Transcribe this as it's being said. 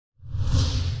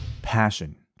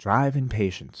Passion, drive, and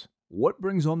patience. What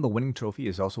brings home the winning trophy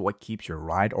is also what keeps your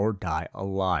ride or die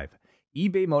alive.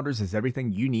 eBay Motors has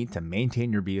everything you need to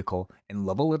maintain your vehicle and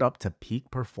level it up to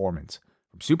peak performance.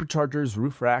 From superchargers,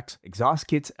 roof racks, exhaust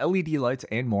kits, LED lights,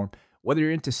 and more, whether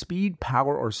you're into speed,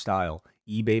 power, or style,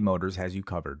 eBay Motors has you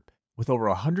covered. With over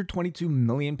 122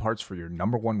 million parts for your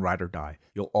number one ride or die,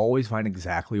 you'll always find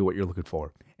exactly what you're looking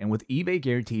for. And with eBay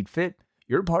Guaranteed Fit,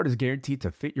 your part is guaranteed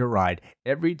to fit your ride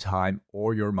every time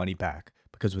or your money back.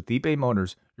 Because with eBay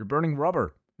Motors, you're burning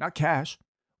rubber, not cash.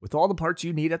 With all the parts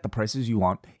you need at the prices you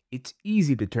want, it's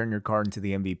easy to turn your car into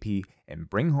the MVP and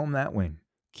bring home that win.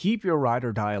 Keep your ride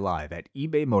or die alive at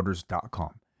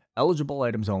ebaymotors.com. Eligible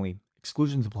items only.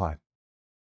 Exclusions apply.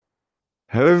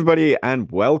 Hello, everybody, and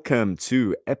welcome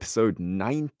to episode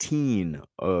 19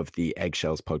 of the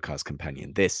Eggshells Podcast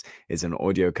Companion. This is an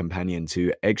audio companion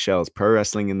to Eggshells Pro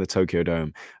Wrestling in the Tokyo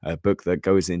Dome, a book that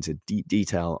goes into deep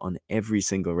detail on every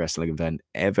single wrestling event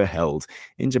ever held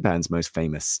in Japan's most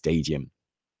famous stadium.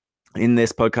 In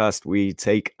this podcast, we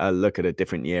take a look at a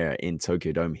different year in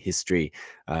Tokyo Dome history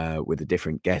with a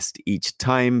different guest each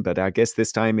time, but our guest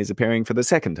this time is appearing for the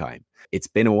second time. It's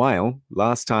been a while.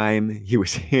 Last time he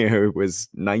was here was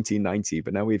 1990,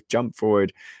 but now we've jumped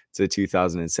forward to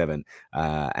 2007,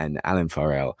 and Alan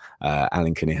Farrell,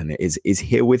 Alan Kinahan, is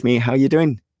here with me. How are you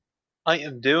doing? I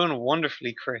am doing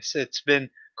wonderfully, Chris. It's been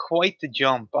quite the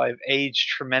jump. I've aged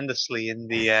tremendously in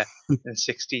the in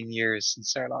 16 years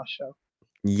since our last show.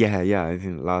 Yeah. I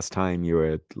think last time you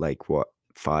were like, what,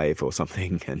 5 or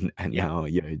something, and Yeah. now,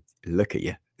 look at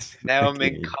you. Now I'm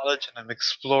in college and I'm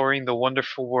exploring the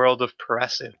wonderful world of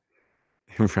Progressive.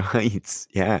 Right.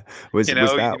 Yeah. Was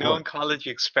that in college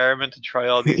you experiment and try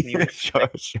all these new things. Sure.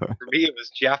 For me, it was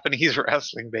Japanese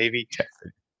wrestling, baby.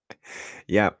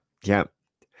 Yeah.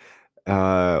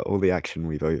 All the action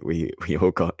we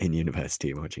all got in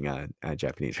university watching our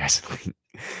Japanese wrestling.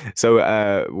 So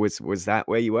was that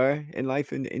where you were in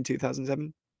life in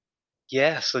 2007?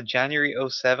 Yeah, so January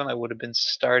 07, I would have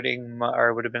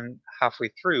been halfway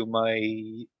through my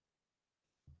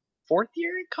 4th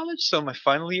year in college, so my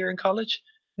final year in college.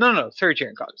 No, 3rd year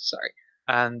in college, sorry.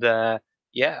 And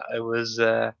yeah, I was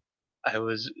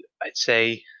I'd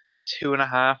say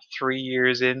 2.5, 3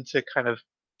 years into kind of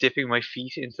dipping my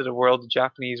feet into the world of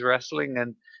Japanese wrestling,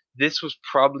 and this was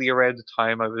probably around the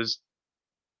time I was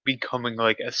becoming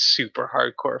like a super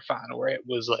hardcore fan, where it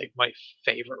was like my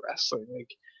favorite wrestling, like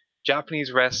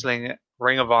Japanese wrestling,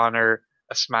 Ring of Honor,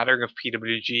 a smattering of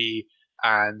PWG,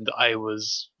 and I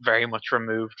was very much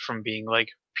removed from being like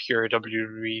pure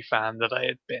WWE fan that I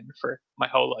had been for my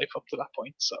whole life up to that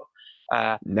point. So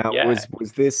now yeah.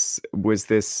 was this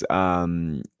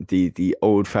the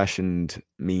old-fashioned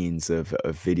means of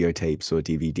videotapes or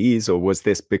DVDs, or was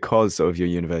this because of your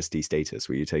university status?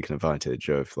 Were you taking advantage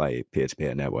of like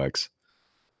peer-to-peer networks?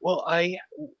 Well, I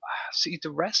see the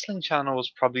wrestling channel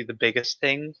was probably the biggest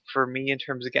thing for me in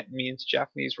terms of getting me into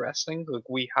Japanese wrestling. Like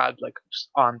we had like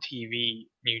on TV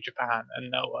New Japan and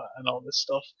Noah and all this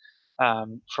stuff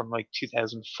from like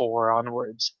 2004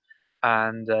 onwards,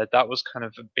 and that was kind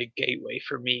of a big gateway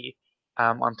for me.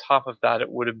 On top of that,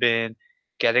 it would have been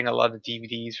getting a lot of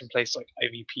DVDs from places like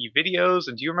IVP Videos.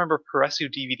 And do you remember Puresu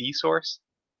DVD Source?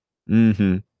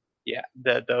 Mm-hmm. Yeah,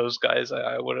 those guys,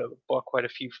 I would have bought quite a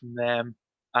few from them.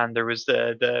 And there was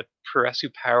the Puresu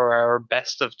Power Hour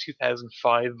Best of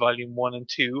 2005 Volume 1 and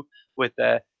 2 with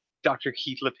Dr.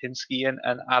 Keith Lipinski and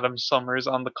Adam Summers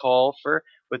on the call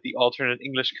with the alternate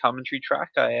English commentary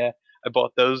track. I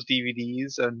bought those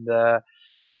DVDs, and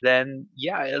then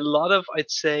yeah, a lot of,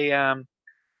 I'd say,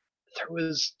 there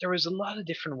was a lot of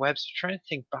different webs. Trying to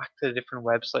think back to the different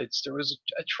websites. There was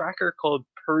a tracker called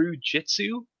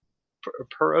Purojitsu,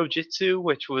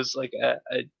 which was like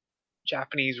a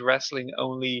Japanese wrestling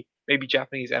only, maybe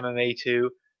Japanese MMA too,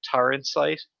 torrent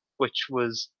site, which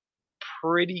was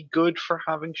pretty good for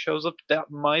having shows up.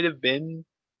 That might have been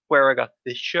where I got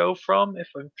this show from, if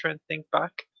I'm trying to think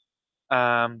back.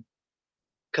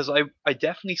 Because I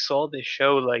definitely saw this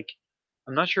show, like,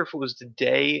 I'm not sure if it was the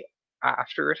day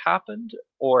after it happened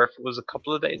or if it was a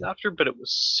couple of days after, but it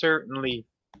was certainly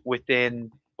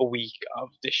within a week of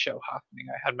this show happening.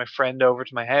 I had my friend over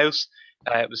to my house.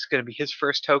 It was going to be his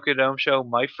first Tokyo Dome show,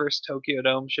 my first Tokyo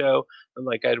Dome show.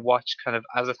 Like I'd watched kind of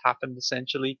as it happened,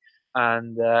 essentially,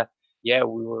 and yeah,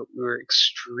 we were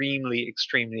extremely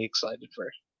excited for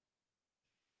it.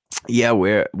 Yeah,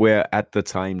 we're at the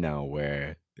time now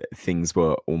where things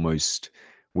were almost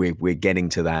we're getting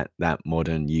to that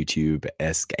modern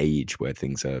YouTube-esque age where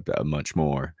things are much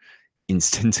more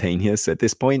instantaneous at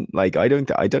this point. Like I don't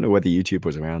know whether YouTube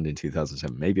was around in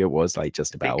 2007. Maybe it was like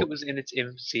just I think it about. was in its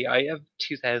infancy. I have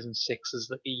 2006 as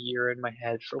like a year in my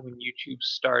head for when YouTube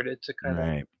started to kind of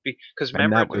Right. be. Because And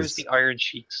remember, that there was was, the Iron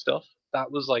Sheik stuff.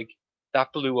 That was like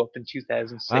that blew up in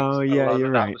 2006. oh A yeah, lot you're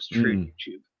of that right. was through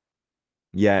YouTube.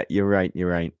 Yeah, you're right. You're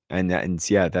right. And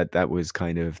yeah, that was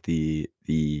kind of the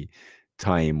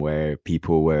time where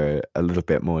people were a little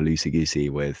bit more loosey goosey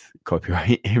with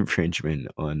copyright infringement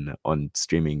on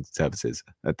streaming services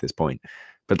at this point.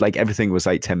 But like everything was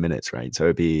like 10 minutes, right? So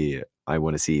it'd be, I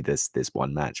want to see this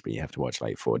one match, but you have to watch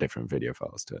like 4 different video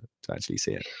files to actually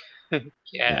see it. Yeah,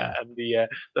 Yeah. and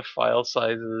the file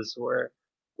sizes were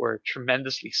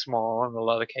tremendously small in a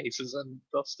lot of cases, and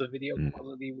thus the video Mm.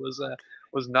 quality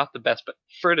was not the best. But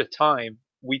for the time,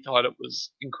 we thought it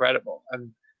was incredible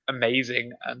and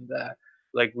amazing, and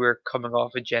like we're coming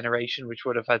off a generation which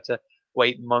would have had to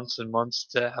wait months and months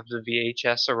to have the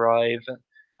VHS arrive,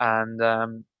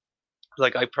 and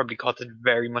like I probably caught the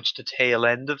very much the tail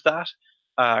end of that.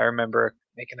 I remember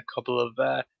making a couple of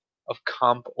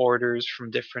comp orders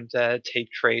from different tape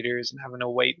traders and having to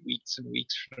wait weeks and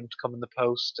weeks for them to come in the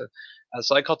post.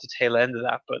 So I caught the tail end of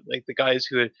that. But like the guys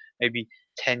who had maybe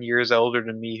 10 years older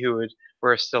than me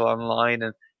were still online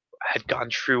and had gone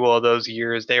through all those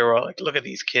years, they were all like, "Look at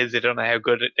these kids! They don't know how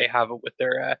good they have it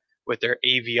with their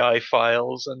AVI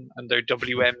files and their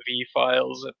WMV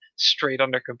files and straight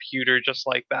on their computer just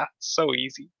like that. So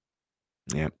easy."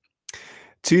 Yeah.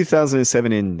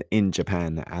 2007 in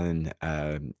Japan, and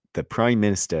the Prime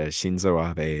Minister Shinzo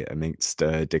Abe, amidst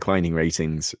declining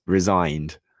ratings,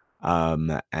 resigned,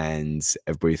 and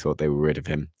everybody thought they were rid of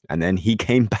him. And then he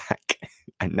came back,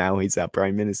 and now he's our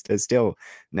Prime Minister still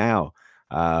now.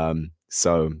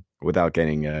 So without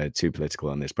getting too political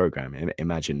on this program,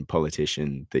 imagine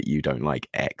politician that you don't like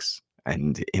X,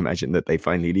 and imagine that they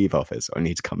finally leave office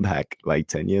only to come back like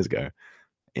 10 years ago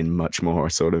in much more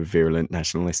sort of virulent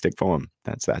nationalistic form.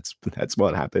 That's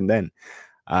what happened then.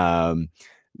 Um,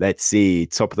 let's see,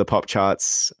 top of the pop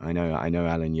charts. I know,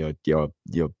 Alan, you're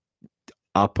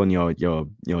up on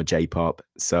your J-pop,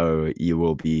 so you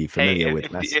will be Hey, familiar with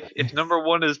if number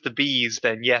one is the bees,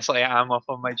 then yes, I am up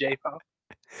on my J-pop.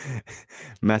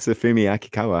 Masafumi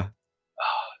Akikawa.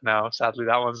 No, sadly,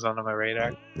 that one's not on my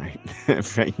radar.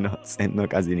 Right, not 千の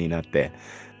風になって。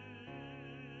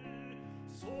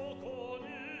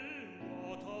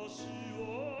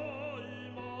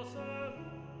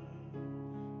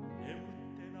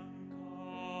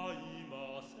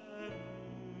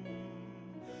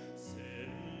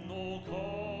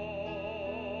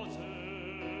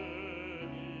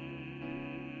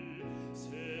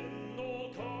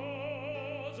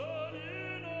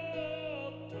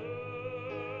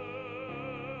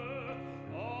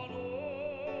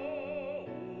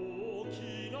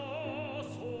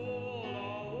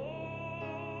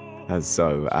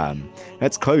So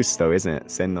that's close though, isn't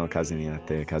it? Sen no kaze ni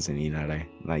natte kaze ni nare.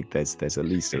 Like there's at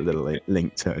least a little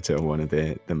link to one of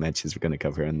the matches we're going to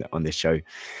cover on this show.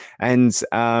 And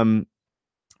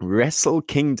Wrestle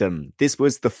Kingdom. This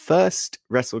was the first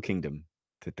Wrestle Kingdom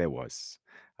that there was.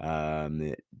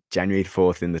 January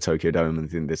 4th in the Tokyo Dome, and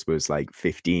then this was like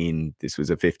 15. This was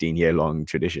a 15-year long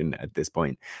tradition at this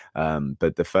point.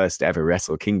 But the first ever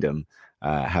Wrestle Kingdom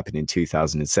happened in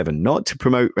 2007, not to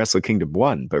promote Wrestle Kingdom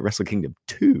 1, but Wrestle Kingdom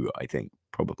 2, I think,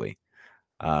 probably,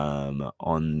 on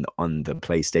the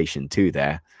PlayStation 2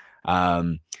 there.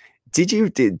 Did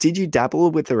you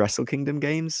dabble with the Wrestle Kingdom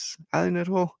games, Alan, at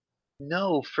all?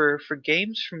 No, for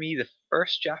games for me, the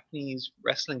first Japanese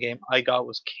wrestling game I got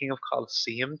was King of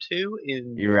Colosseum 2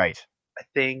 in You're right. I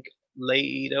think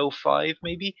late 05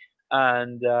 maybe,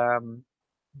 and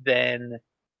then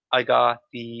I got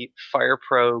the Fire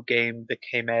Pro game that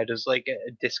came out as like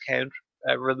a discount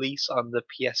release on the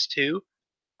PS2,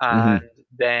 Mm-hmm. and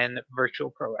then Virtual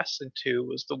Pro Wrestling 2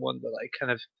 was the one that I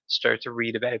kind of started to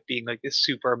read about being like this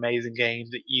super amazing game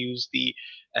that used the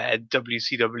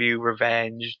WCW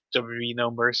Revenge, WWE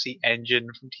No Mercy engine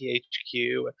from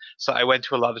THQ. So I went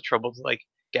to a lot of trouble to like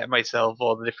get myself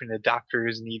all the different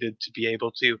adapters needed to be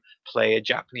able to play a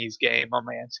Japanese game on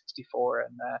my N64,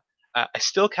 and I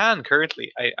still can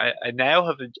currently. I now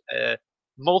have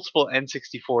multiple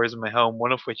N64s in my home,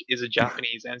 one of which is a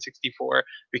Japanese N64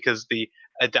 because the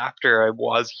adapter I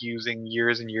was using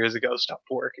years and years ago stopped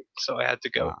working, so I had to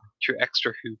go through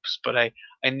extra hoops. But I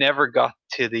never got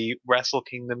to the Wrestle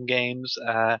Kingdom games.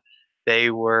 They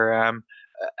were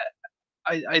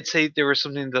I'd say they were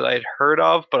something that I'd heard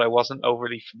of, but I wasn't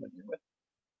overly familiar with.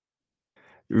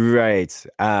 Right.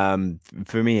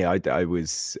 For me, I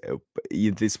was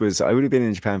this was I would have been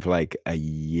in Japan for like a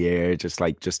year, just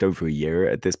over a year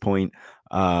at this point.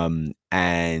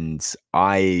 And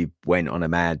I went on a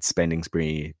mad spending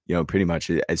spree, pretty much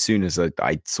as soon as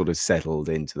I sort of settled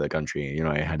into the country.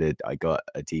 I got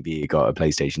a TV, got a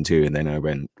PlayStation 2, and then I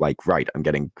went like, right, I'm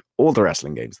getting all the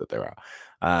wrestling games that there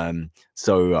are.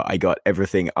 So I got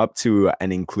everything up to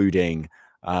and including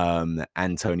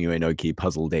Antonio Inoki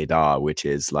Puzzle de Da, which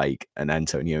is like an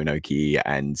Antonio Inoki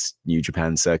and New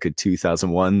Japan Circuit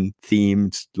 2001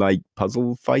 themed like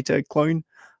puzzle fighter clone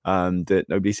that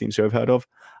nobody seems to have heard of.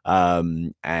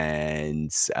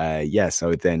 And yeah,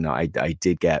 so then I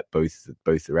did get both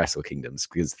the Wrestle Kingdoms,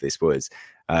 because this was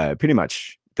pretty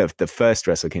much the first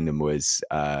Wrestle Kingdom was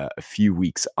a few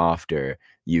weeks after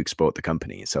Yuke's bought the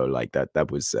company. So like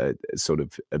that was sort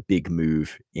of a big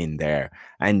move in there.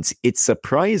 And it's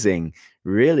surprising,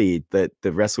 really, that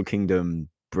the Wrestle Kingdom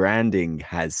branding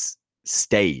has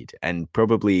stayed. And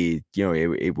probably,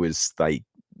 it was like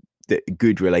the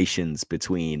good relations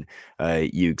between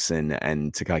Yuke's and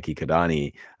Takaki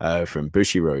Kadani from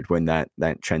Bushiroad when that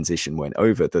transition went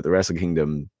over, that the Wrestle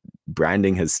Kingdom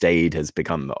branding has stayed, has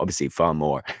become obviously far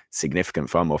more significant,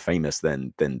 far more famous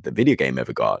than the video game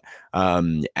ever got.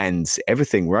 And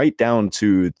everything right down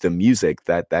to the music,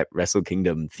 that Wrestle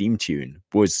Kingdom theme tune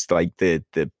was like the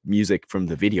music from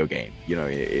the video game.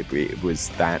 It was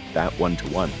that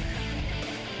one-to-one.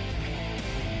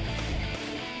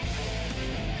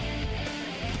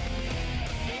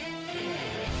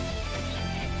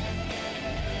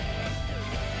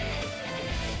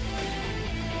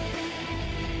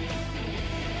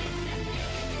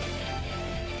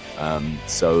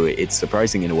 So it's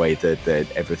surprising in a way that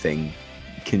everything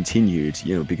continued,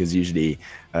 because usually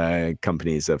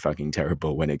companies are fucking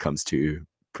terrible when it comes to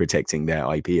protecting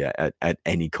their IP at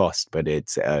any cost. But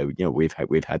it's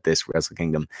we've had this Wrestle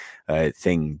Kingdom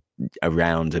thing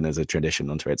around and as a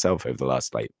tradition unto itself over the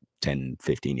last like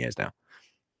 10-15 years now.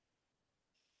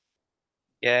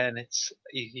 Yeah, and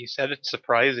you said it's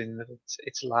surprising that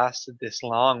it's lasted this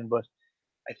long, but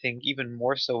I think even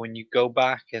more so when you go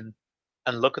back and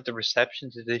look at the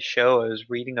reception to this show. I was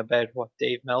reading about what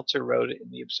Dave Meltzer wrote in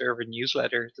the Observer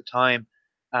newsletter at the time,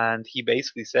 and he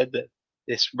basically said that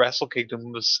this Wrestle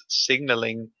Kingdom was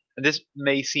signaling, and this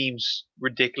may seem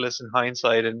ridiculous in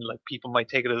hindsight, and like people might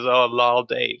take it as, oh, lol,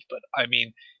 Dave, but I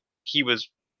mean, he was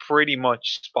pretty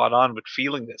much spot on with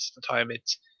feeling this at the time.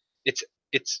 It's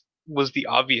was the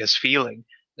obvious feeling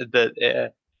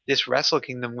that this Wrestle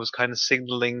Kingdom was kind of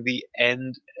signaling the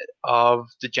end of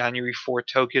the January 4th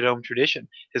Tokyo Dome tradition.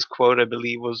 His quote, I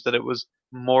believe, was that it was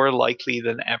more likely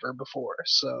than ever before.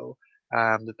 So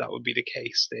that would be the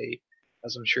case.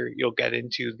 As I'm sure you'll get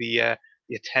into, the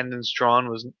attendance drawn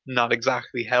was not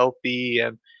exactly healthy.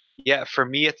 And yeah, for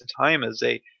me at the time, as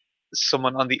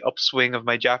someone on the upswing of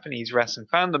my Japanese wrestling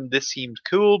fandom, this seemed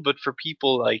cool. But for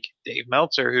people like Dave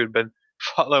Meltzer, who'd been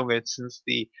following it since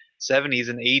the 70s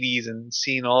and 80s and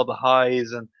seen all the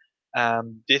highs,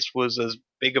 and this was as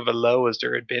big of a low as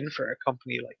there had been for a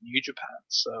company like New Japan.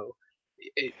 So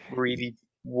it really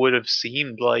would have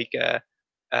seemed like a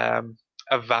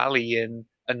valley and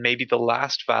maybe the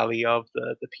last valley of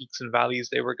the peaks and valleys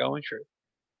they were going through.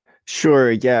 Sure,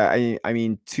 yeah. I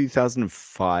mean,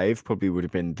 2005 probably would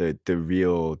have been the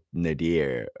real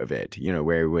nadir of it,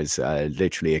 where it was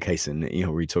literally a case, and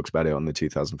where he talks about it on the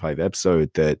 2005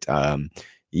 episode, that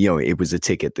it was a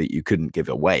ticket that you couldn't give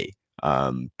away,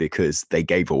 because they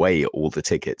gave away all the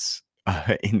tickets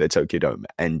in the Tokyo Dome,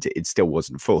 and it still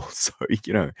wasn't full. So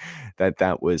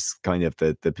that was kind of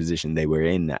the position they were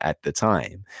in at the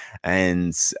time.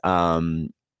 And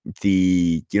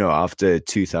after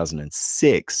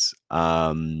 2006,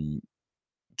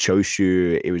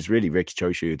 Choshu, it was really Riki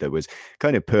Choshu that was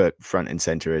kind of put front and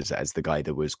center as the guy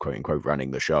that was quote unquote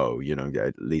running the show,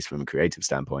 at least from a creative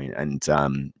standpoint. And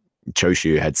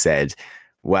Choshu had said,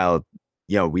 well,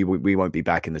 we won't be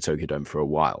back in the Tokyo Dome for a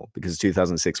while, because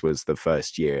 2006 was the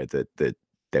first year that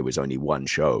there was only one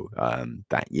show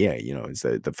that year. It was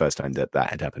the first time that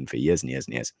had happened for years and years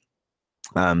and years.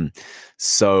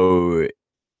 So,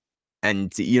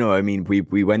 and I mean,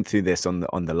 we went through this on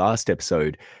the last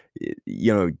episode.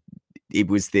 It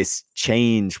was this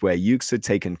change where Yuke's had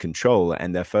taken control,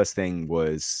 and their first thing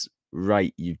was,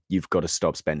 right, you've got to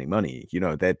stop spending money.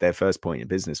 Their first point in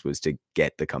business was to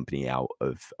get the company out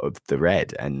of the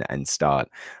red and start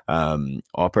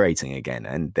operating again.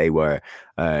 And they were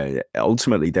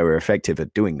ultimately they were effective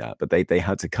at doing that, but they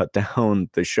had to cut down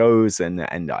the shows, and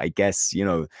I guess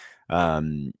the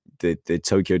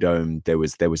Tokyo Dome, there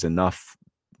was enough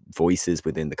voices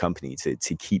within the company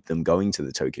to keep them going to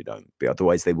the Tokyo Dome. But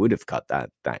otherwise, they would have cut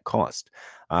that cost.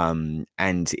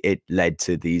 And it led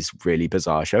to these really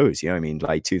bizarre shows. I mean,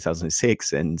 like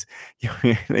 2006, and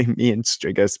me and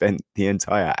Striga spent the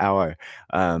entire hour,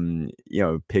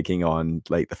 picking on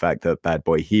like the fact that Bad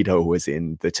Boy Hito was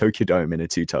in the Tokyo Dome in a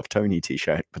Too Tough Tony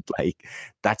t-shirt. But like,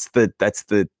 that's the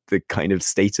kind of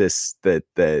status that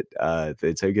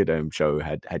the Tokyo Dome show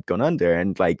had gone under,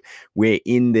 and like we're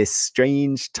in this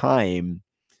strange time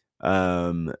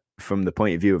from the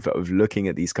point of view of looking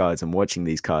at these cards and watching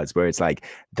these cards, where it's like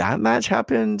that match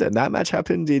happened and that match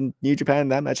happened in New Japan,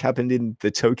 that match happened in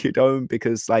the Tokyo Dome,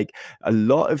 because like a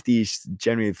lot of these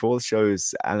January 4th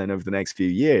shows, Alan, over the next few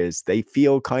years, they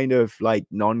feel kind of like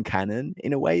non-canon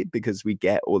in a way, because we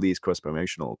get all these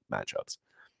cross-promotional matchups.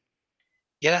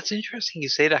 Yeah, that's interesting you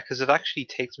say that, because it actually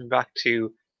takes me back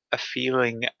to a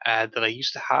feeling that I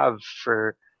used to have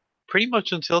for pretty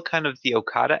much until kind of the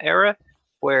Okada era,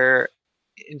 where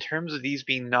in terms of these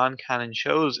being non-canon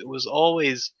shows, it was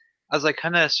always, as I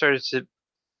kind of started to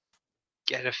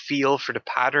get a feel for the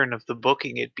pattern of the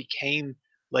booking, it became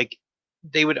like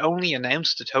they would only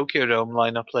announce the Tokyo Dome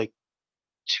lineup like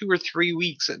 2 or 3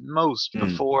 weeks at most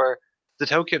before the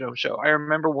Tokyo Dome show. I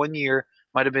remember one year,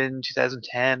 might have been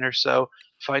 2010 or so,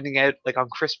 finding out like on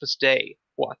Christmas Day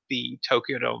what the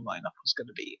Tokyo Dome lineup was going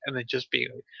to be, and it just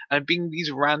being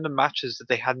these random matches that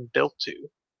they hadn't built to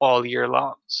all year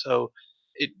long. So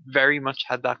it very much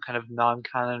had that kind of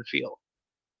non-canon feel.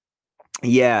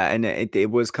 Yeah, and it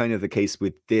was kind of the case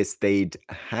with this. They'd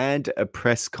had a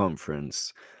press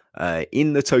conference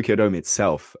in the Tokyo Dome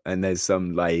itself, and there's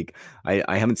some like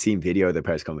I haven't seen video of the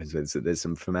press conference, but there's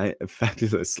some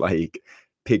fabulous like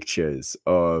pictures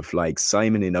of like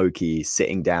Simon Inoki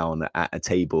sitting down at a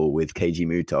table with Keiji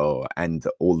Muto, and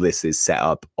all this is set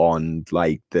up on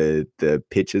like the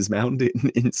pitcher's mound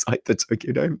inside the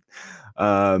Tokyo Dome.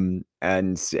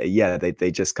 And yeah,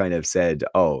 they just kind of said,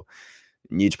 oh,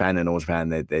 New Japan and All Japan,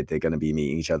 they're going to be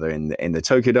meeting each other in the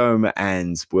Tokyo Dome,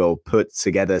 and we'll put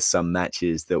together some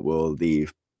matches that will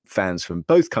leave fans from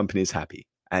both companies happy.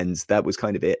 And that was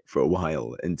kind of it for a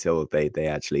while until they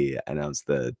actually announced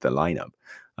the lineup.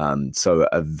 So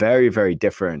a very, very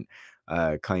different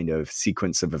kind of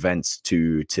sequence of events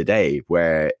to today,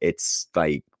 where it's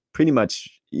like pretty much,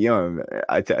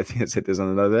 I think I said this on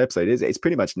another episode, it's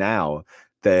pretty much now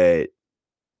that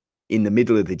in the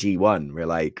middle of the G1, we're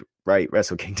like, right,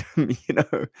 Wrestle Kingdom,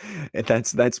 and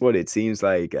that's what it seems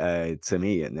like to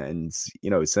me, and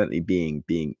certainly being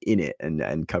in it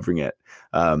and covering it,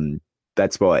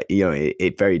 that's what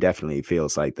it very definitely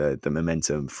feels like the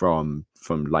momentum from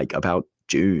like about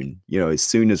June, as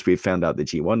soon as we've found out the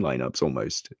G1 lineups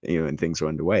almost, and things are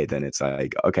underway, then it's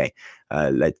like, okay,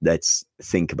 let's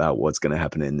think about what's going to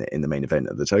happen in the main event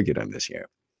of the Tokyo Dome this year.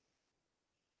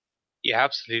 Yeah,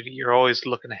 absolutely. You're always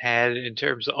looking ahead in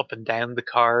terms of up and down the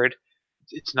card.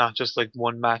 It's not just like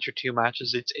one match or two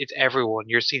matches. It's everyone.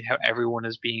 You're seeing how everyone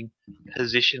is being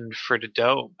positioned for the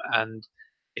Dome, and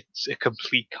it's a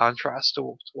complete contrast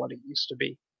to what it used to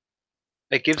be.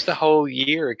 It gives the whole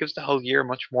year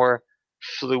much more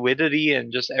fluidity,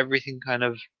 and just everything kind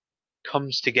of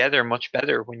comes together much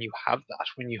better when you have that.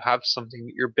 When you have something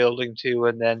that you're building to,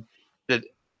 and then that,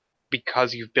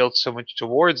 because you've built so much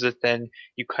towards it, then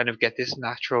you kind of get this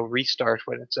natural restart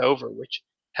when it's over, which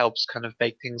helps kind of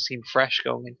make things seem fresh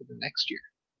going into the next year.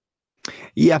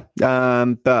 Yeah,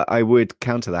 but I would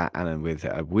counter that, Alan, with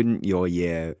wouldn't your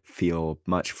year feel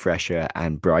much fresher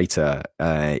and brighter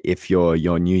if your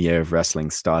new year of wrestling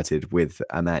started with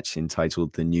a match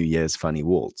entitled The New Year's Funny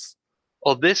Waltz?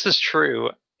 Well, this is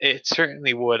true. It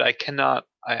certainly would. I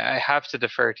have to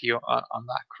defer to you on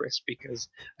that, Chris, because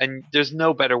there's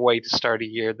no better way to start a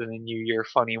year than a New Year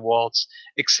Funny Waltz,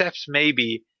 except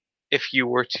maybe if you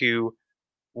were to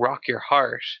rock your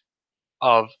heart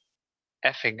of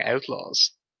effing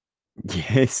Outlaws.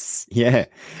 Yes, yeah.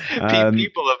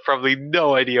 People have probably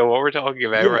no idea what we're talking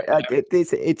about right now.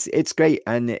 It's great,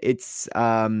 and it's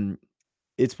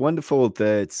wonderful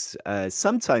that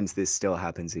sometimes this still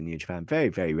happens in New Japan, very,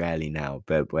 very rarely now,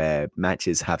 but where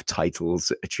matches have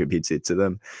titles attributed to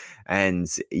them. And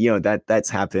that's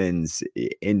happened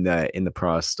in the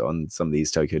past on some of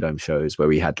these Tokyo Dome shows, where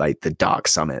we had like the Dark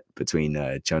Summit between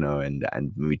Chono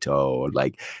and Muto.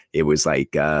 Like it was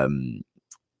like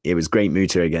it was Great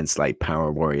Muta against like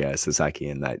Power Warrior Sasaki,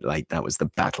 and that was the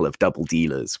Battle of Double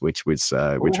Dealers, which was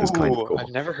kind of cool. I've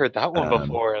never heard that one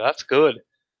before. That's good.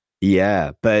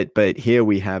 Yeah, but here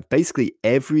we have basically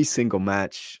every single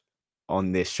match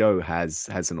on this show has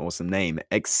an awesome name,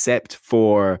 except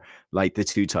for like the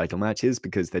two title matches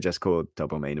because they're just called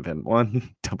Double Main Event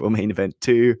 1, Double Main Event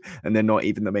 2, and they're not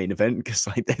even the main event because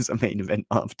like there's a main event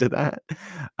after that.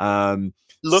 So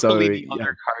Luckily, the yeah,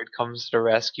 undercard comes to the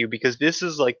rescue because this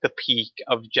is like the peak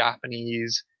of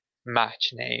Japanese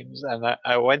match names, and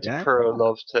I went to yeah. Pro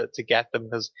Love to get them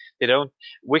because they don't.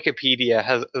 Wikipedia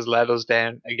has let us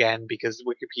down again because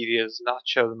Wikipedia does not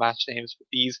show the match names, but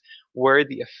these were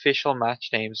the official match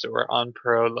names that were on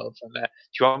Pro Love. And do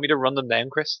you want me to run them down,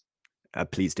 Chris?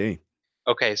 Please do.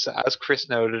 Okay, so as Chris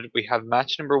noted, we have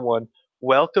match number 1.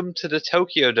 Welcome to the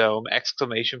Tokyo Dome!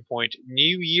 Exclamation point.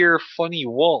 New Year Funny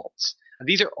Waltz. And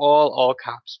these are all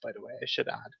caps, by the way, I should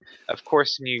add. Of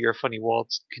course, the New Year Funny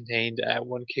Waltz contained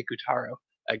one Kikutaro.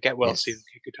 Get well Yes. soon,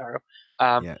 Kikutaro.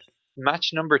 Yeah.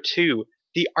 Match number 2,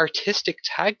 the Artistic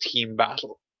Tag Team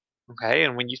Battle. Okay,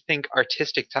 and when you think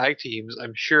artistic tag teams,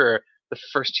 I'm sure the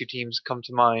first two teams come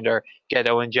to mind are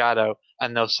Gedo and Jado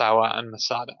and Nosawa and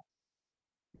Masada.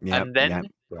 Yeah. And then Yeah.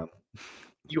 Well,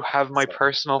 you have my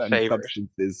personal certain favorite.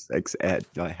 substances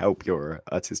help your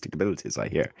artistic abilities, I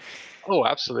hear. Oh,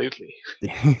 absolutely.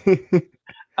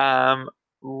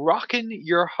 Rockin'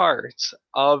 Your Hearts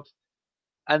of,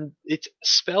 and it's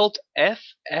spelled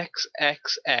FXXXING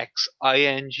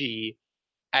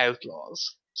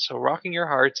Outlaws. So Rocking Your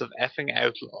Hearts of Effing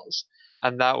Outlaws.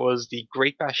 And that was the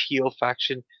Great Bash heel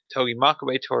faction, Togi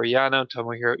Makabe, Toriyano,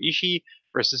 Tomohiro Ishii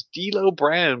versus D'Lo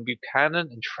Brown, Buchanan,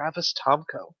 and Travis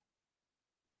Tomko.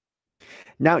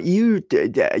 Now you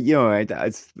know I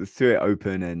threw it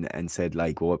open and said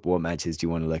like what matches do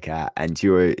you want to look at, and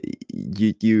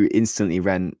you instantly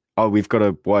ran, oh, we've got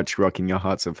to watch Rocking Your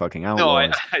Hearts of Fucking No,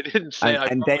 Outlaws. I didn't say.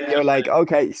 And then you're like,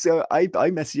 okay, so I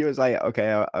messaged you, I was like,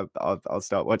 okay, I'll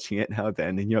start watching it now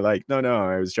then, and you're like, no,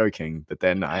 I was joking, but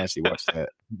then I actually watched it.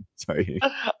 Sorry.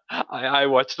 I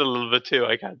watched a little bit too.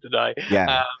 I can't deny.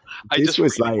 Yeah, I this just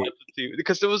was really like wanted to,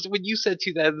 because there was, when you said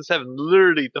 2007,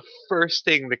 literally the first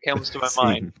thing that comes to my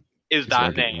mind is that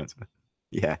Rocking name. Hearts.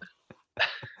 Yeah.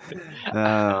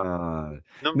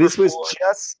 Number this was 4.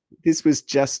 this was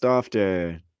just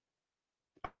after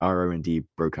RO&D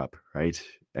broke up, right?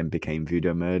 And became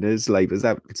Voodoo Murders. Like, was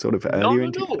that sort of earlier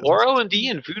in No. 2000? RO&D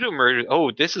and Voodoo Murder.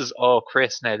 Oh,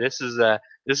 Chris. Now this is a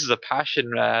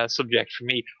passion subject for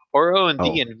me. RO&D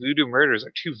Oh, and Voodoo Murders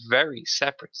are two very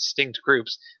separate, distinct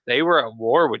groups. They were at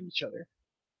war with each other.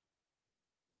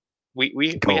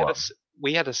 We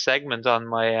had a segment on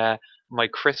my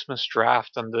Christmas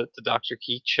draft on the Dr.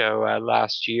 Keith show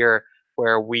last year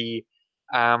where we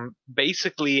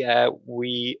basically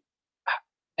we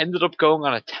ended up going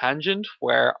on a tangent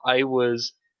where I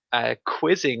was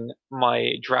quizzing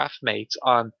my draft mates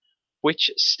on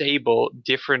which stable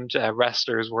different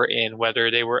wrestlers were in, whether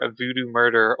they were a Voodoo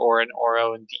Murder or an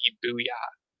RO&D Booyah.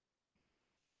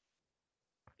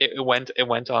 It went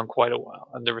on quite a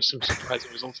while, and there were some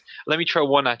surprising results. Let me throw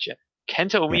one at you.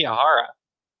 Kento yeah. Miyahara.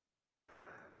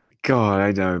 God,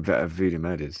 I know better Voodoo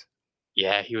Murders.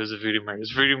 Yeah, he was a Voodoo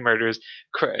Murders. Voodoo Murders.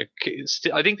 I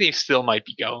think they still might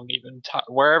be going even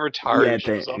wherever Taru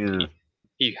shows up.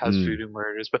 He has Voodoo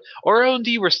Murders, but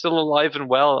RO&D were still alive and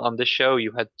well on the show.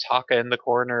 You had Taka in the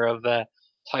corner of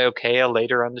Taiokea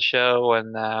later on the show,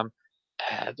 and there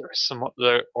was some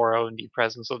other RO&D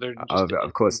presence. So they're just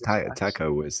Of course,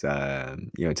 Taka was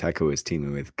Taka was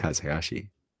teaming with Kazuhashi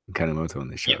and Kanemoto on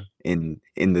the show in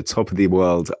the top of the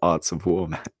world Arts of War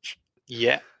match.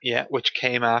 Yeah, which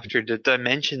came after the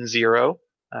Dimension Zero,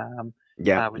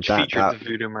 which featured the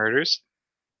Voodoo Murders.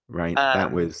 Right,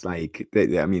 that was like,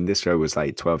 I mean, this show was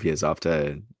like 12 years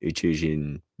after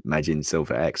Uchujin Majin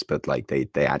Silver X, but like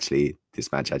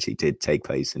this match actually did take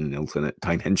place in an alternate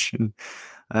dimension,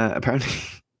 apparently.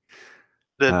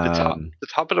 The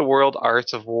top of the world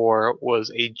Arts of War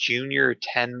was a junior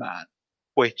 10-man,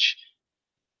 which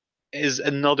is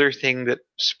another thing that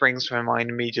springs to my mind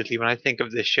immediately when I think of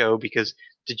this show, because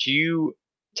did you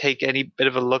take any bit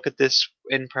of a look at this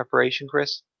in preparation,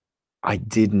 Chris? I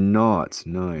did not,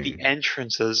 no. The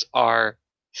entrances are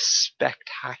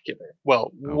spectacular.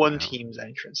 Well, one team's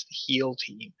entrance, the heel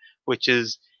team, which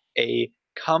is a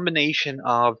combination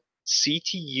of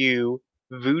CTU,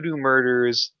 Voodoo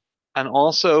Murders, and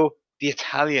also the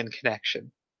Italian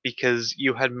connection, because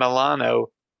you had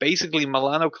Milano. Basically,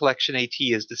 Milano Collection AT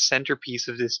is the centerpiece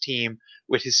of this team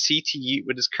with his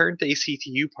current day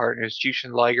CTU partners,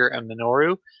 Jushin Liger and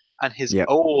Minoru, and his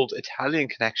old Italian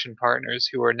connection partners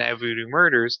who are now Voodoo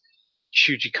Murders,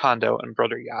 Shuji Kondo and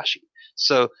Brother Yashi.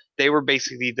 So they were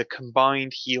basically the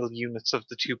combined heel units of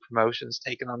the two promotions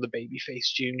taking on the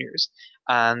babyface juniors.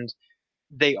 And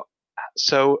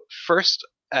first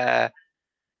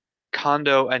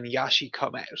Kondo and Yashi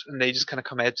come out, and they just kind of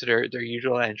come out to their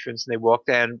usual entrance, and they walk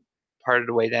down part of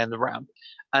the way down the ramp.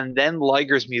 And then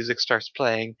Liger's music starts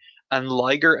playing, and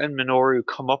Liger and Minoru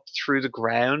come up through the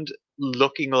ground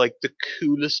looking like the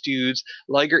coolest dudes.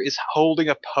 Liger is holding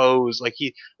a pose, like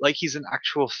he's an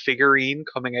actual figurine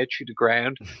coming out through the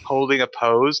ground, holding a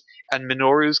pose, and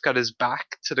Minoru's got his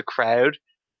back to the crowd,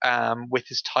 with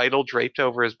his title draped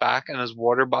over his back and his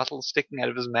water bottle sticking out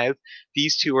of his mouth.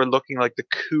 These two are looking like the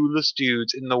coolest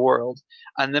dudes in the world.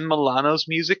 And then Milano's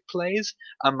music plays,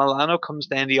 and Milano comes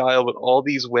down the aisle with all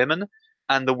these women,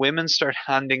 and the women start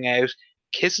handing out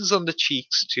kisses on the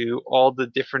cheeks to all the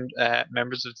different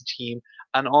members of the team,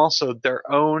 and also their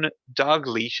own dog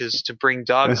leashes to bring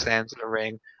dogs down to the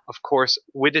ring. Of course,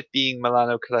 with it being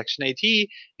Milano Collection AT,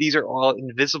 these are all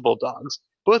invisible dogs,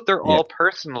 but they're Yeah. all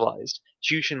personalized.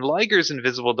 Jushin Liger's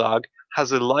invisible dog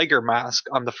has a Liger mask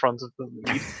on the front of the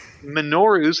lead.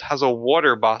 Minoru's has a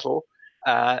water bottle.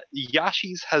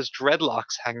 Yashi's has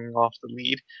dreadlocks hanging off the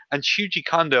lead, and Shuji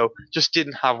Kondo just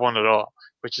didn't have one at all,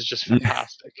 which is just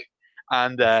fantastic.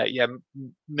 And yeah,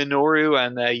 Minoru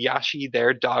and Yashi,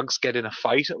 their dogs get in a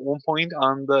fight at one point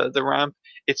on the ramp.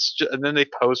 And then they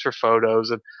pose for photos,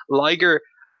 and Liger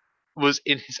was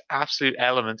in his absolute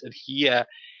element, and he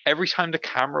every time the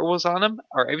camera was on him,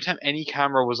 or every time any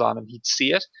camera was on him, he'd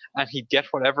see it, and he'd get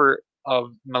whatever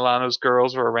of Milano's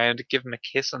girls were around to give him a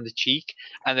kiss on the cheek,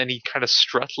 and then he'd kind of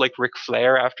strut like Ric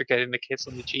Flair after getting the kiss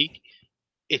on the cheek.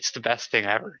 It's the best thing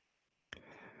ever.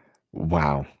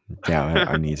 Wow. Yeah,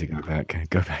 I need to go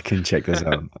back and check this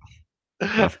out.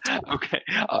 Okay.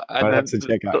 I'll have to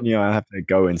check out. I have to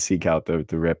go and seek out the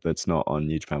rep that's not on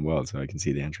New Japan World so I can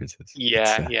see the entrances.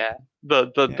 Yeah, yeah.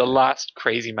 The last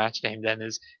crazy match name then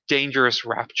is Dangerous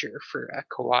Rapture for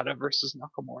Kawada versus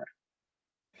Nakamura.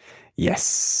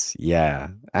 Yes, yeah,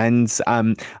 and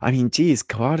I mean, geez,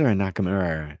 Kawada and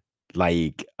Nakamura,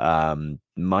 like,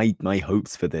 my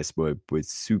hopes for this were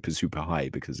super high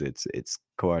because it's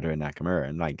Kawada and Nakamura,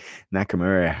 and like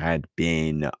Nakamura had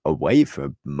been away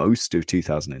for most of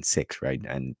 2006, right,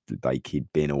 and like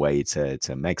he'd been away to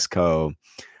Mexico,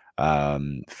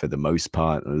 for the most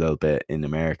part, a little bit in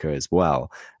America as well.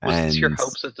 Was this your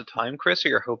hopes at the time, Chris, or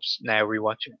your hopes now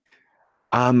rewatching?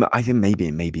 I think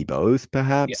maybe both,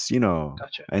 perhaps,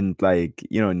 Gotcha. and like,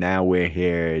 now we're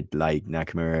here, like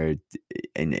Nakamura,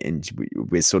 and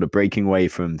we're sort of breaking away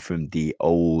from the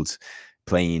old,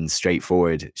 plain,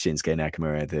 straightforward Shinsuke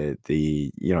Nakamura,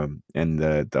 the and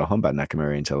the Honba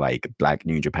Nakamura into like Black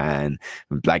New Japan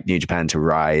to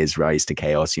Rise to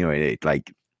Chaos,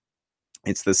 like,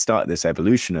 it's the start of this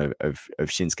evolution of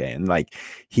Shinsuke, and like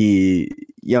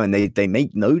and they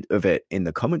make note of it in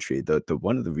the commentary. The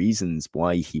one of the reasons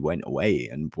why he went away,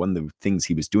 and one of the things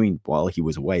he was doing while he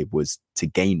was away, was to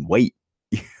gain weight.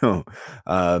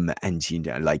 And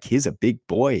like, he's a big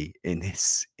boy in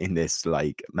this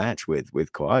like match with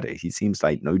Kawada. He seems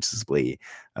like noticeably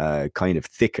kind of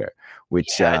thicker,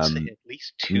 which I'd say at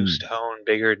least 2 stone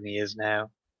bigger than he is now,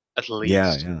 at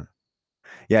least.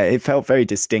 Yeah, it felt very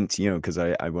distinct, because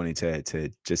I wanted to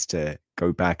just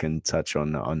go back and touch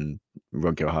on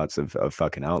Rock Your Hearts of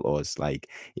fucking Outlaws. Like,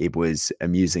 it was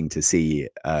amusing to see,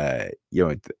 by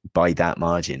that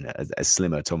margin, a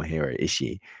slimmer Tomohiro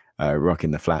Ishii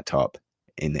rocking the flat top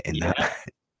in that.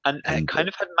 And kind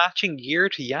of had matching gear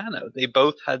to Yano. They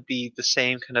both had the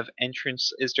same kind of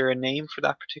entrance. Is there a name for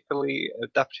that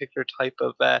particular type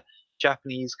of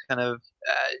Japanese kind of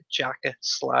jacket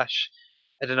slash,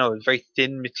 I don't know, a very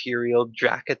thin material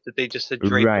jacket that they just had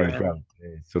draped around? Right.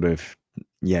 Sort of,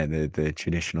 the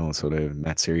traditional sort of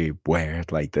Matsuri wear,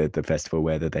 like the festival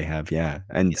wear that they have,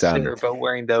 and yes, they were both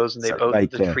wearing those, and they both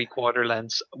had the 3/4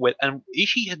 lengths and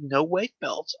Ishii had no weight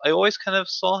belts. I always kind of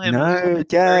saw him. No,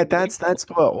 that's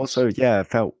what also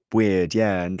felt weird,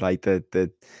 and like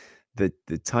the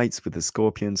tights with the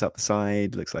scorpions up the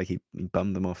side, looks like he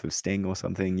bummed them off of Sting or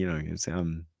something, it's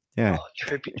Oh,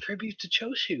 tribute to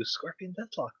Choshu, Scorpion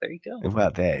Deathlock. There you go.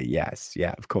 Well, yes,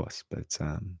 of course,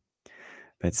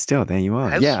 but still, there you are.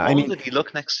 How small did he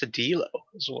look next to D'Lo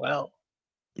as well?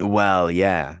 Well,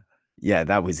 yeah,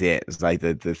 that was it. It was like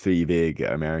the 3 big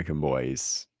American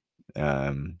boys,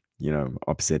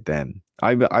 opposite them.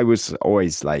 I was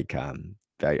always like, I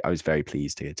was very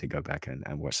pleased to go back and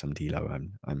watch some D'Lo.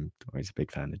 I'm always a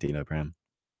big fan of D'Lo Brown.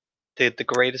 The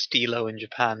greatest D'Lo in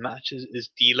Japan match is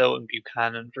D'Lo and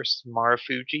Buchanan versus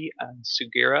Marufuji and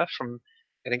Sugiura from,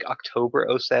 I think, October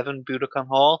 07 Budokan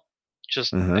Hall.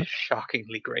 Just a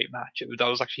shockingly great match. That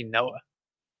was actually Noah.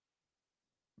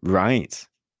 Right.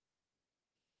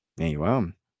 There you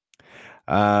are.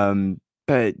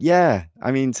 But yeah,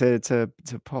 I mean, to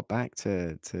pop back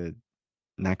to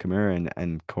Nakamura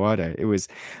and Kawada. It was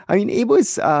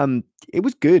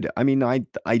good. I mean,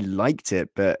 I liked it,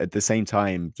 but at the same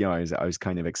time, I was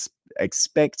kind of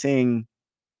expecting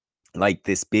like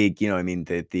this big,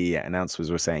 the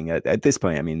announcers were saying at this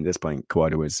point, this point,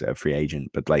 Kawada was a free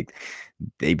agent, but like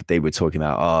they were talking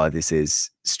about, oh, this is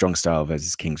Strong Style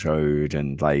versus Kings Road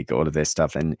and like all of this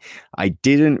stuff. And I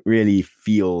didn't really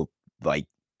feel like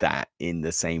that in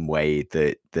the same way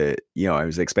that I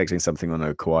was expecting something on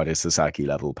a Kawada Sasaki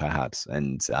level, perhaps.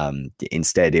 And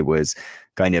instead it was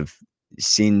kind of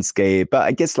Shinsuke, but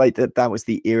I guess like that was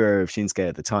the era of Shinsuke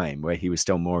at the time where he was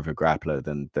still more of a grappler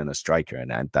than a striker,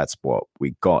 and that's what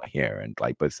we got here, and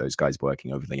like both those guys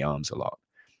working over the arms a lot.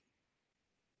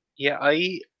 Yeah,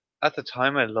 I at the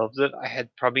time I loved it. I had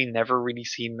probably never really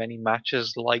seen many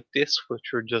matches like this,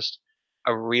 which were just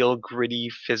a real gritty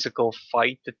physical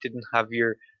fight that didn't have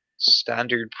your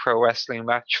standard pro wrestling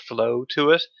match flow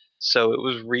to it. So it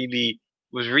was really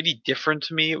different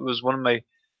to me. It was one of my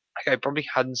I probably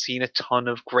hadn't seen a ton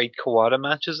of great Kawada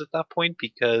matches at that point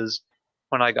because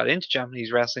when I got into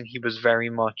Japanese wrestling, he was very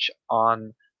much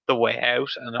on the way out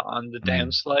and on the Mm.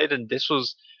 downslide. And this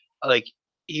was like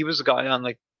he was a guy on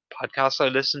like podcasts I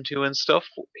listened to and stuff.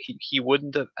 He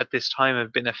wouldn't have, at this time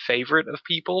have been a favorite of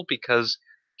people because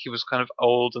he was kind of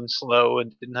old and slow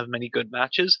and didn't have many good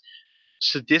matches.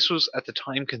 So this was at the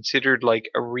time considered like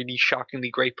a really shockingly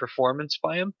great performance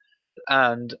by him,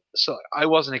 and so I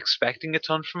wasn't expecting a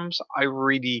ton from him. So I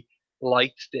really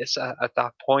liked this at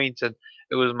that point, and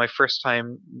it was my first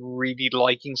time really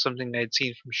liking something I'd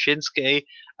seen from Shinsuke,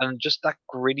 and just that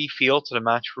gritty feel to the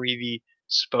match really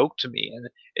spoke to me. And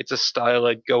it's a style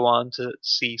I'd go on to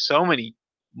see so many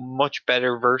much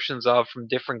better versions of from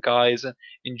different guys, and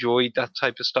enjoyed that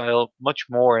type of style much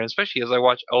more. And especially as I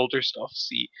watch older stuff,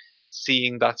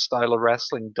 seeing that style of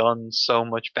wrestling done so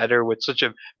much better with such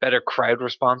a better crowd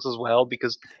response as well,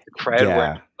 because the crowd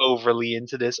weren't Yeah, overly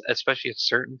into this, especially at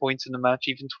certain points in the match,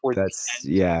 even towards the that's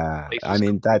end. yeah. The place was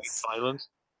completely silent.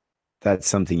 That's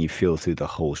something you feel through the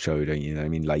whole show, don't you?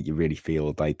 Like you really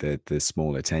feel like the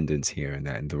small attendance here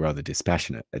and the rather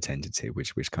dispassionate attendance here,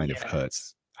 which kind of Yeah,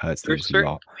 hurts things a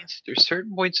lot. there's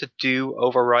certain points that do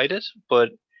override it,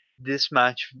 but this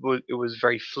match it was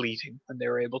very fleeting when they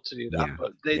were able to do that. Yeah,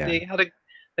 But yeah.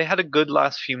 they had a good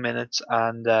last few minutes,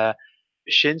 and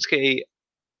Shinsuke,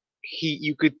 he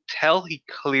you could tell he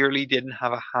clearly didn't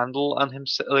have a handle on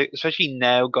himself, like, especially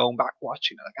now going back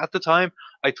watching it. Like at the time,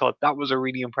 I thought that was a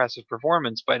really impressive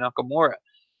performance by Nakamura,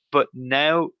 but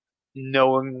now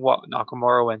knowing what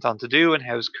Nakamura went on to do and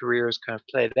how his career has kind of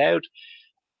played out,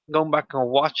 going back and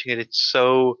watching it, it's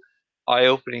so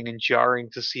eye-opening and jarring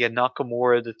to see a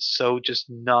Nakamura that's so just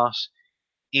not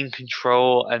in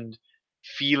control and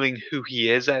feeling who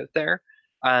he is out there.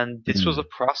 And this was a Mm.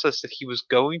 process that he was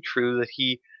going through that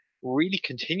he really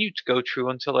continued to go through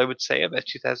until I would say about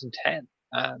 2010.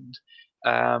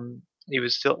 And he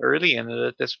was still early in it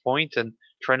at this point and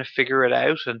trying to figure it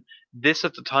out. And this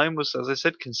at the time was, as I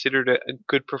said, considered a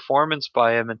good performance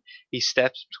by him. And he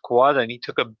stepped to Kawada and he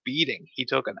took a beating. He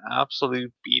took an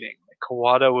absolute beating. Like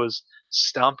Kawada was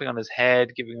stomping on his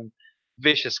head, giving him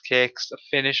vicious kicks. The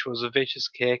finish was a vicious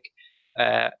kick.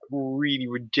 Really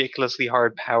ridiculously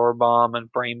hard power bomb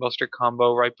and brainbuster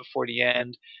combo right before the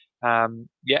end.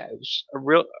 Yeah, it was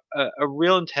a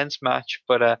real intense match,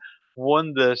 but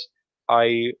one that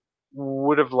I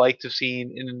would have liked to have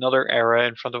seen in another era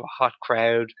in front of a hot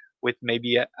crowd with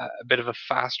maybe a bit of a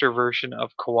faster version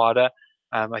of Kawada.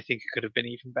 I think it could have been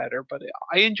even better, but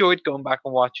I enjoyed going back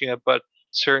and watching it, but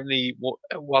certainly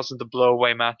it wasn't the blow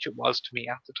away match it was to me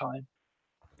at the time.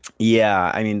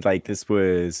 Yeah, like this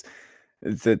was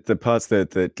the parts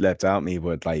that left out me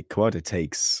were like Kawada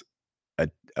takes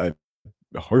a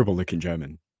horrible looking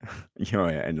German,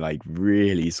 and like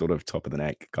really sort of top of the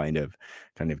neck kind of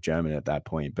German at that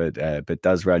point, but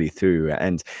does rally through.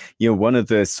 And one of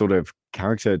the sort of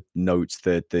character notes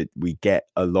that we get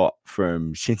a lot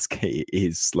from Shinsuke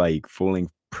is like falling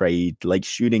prey, like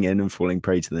shooting in and falling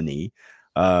prey to the knee.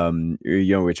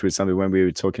 Which was something when we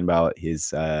were talking about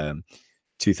his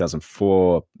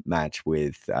 2004 match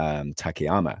with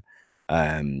Takayama,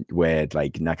 where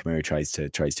like Nakamura tries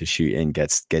to shoot in,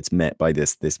 gets met by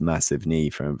this massive knee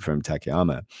from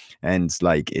Takayama, and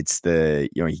like it's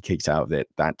he kicks out of it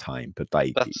that time, but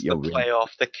like That's the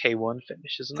playoff, the K1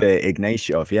 finish, isn't it? the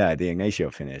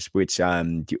Ignacio finish, which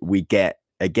we get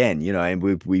again, and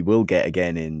we will get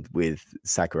again in with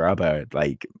Sakuraba,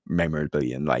 like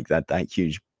memorably, and like that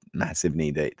huge massive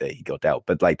knee that he got dealt.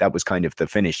 But like that was kind of the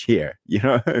finish here,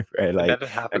 where I like bet it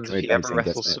happens if Nakamura he dives ever in, gets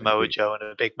wrestles met. Samoa Joe in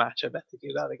a big match. I bet they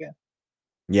do that again.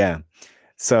 Yeah.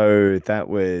 So that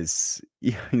was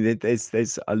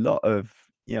there's a lot of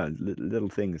little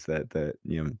things that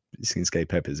Shinsuke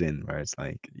peppers in, where it's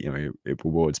like, it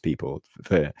rewards people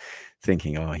for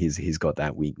thinking, oh, he's got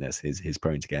that weakness, he's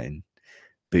prone to getting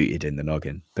booted in the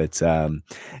noggin. But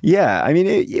yeah, I mean,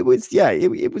 it was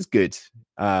good,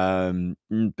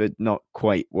 but not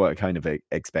quite what I kind of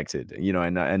expected,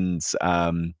 and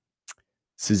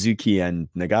Suzuki and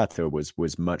Nagata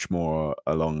was much more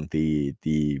along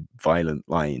the violent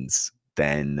lines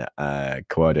than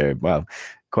Kawada. Well,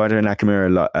 Kawada and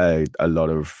Nakamura a lot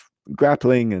of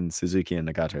grappling, and Suzuki and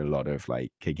Nagata a lot of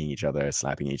like kicking each other,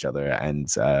 slapping each other, and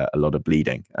a lot of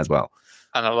bleeding as well.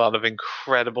 And a lot of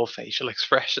incredible facial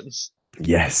expressions.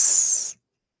 Yes.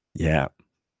 Yeah.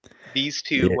 These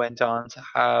two Yeah. went on to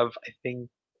have, I think,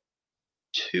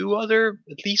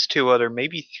 at least two other,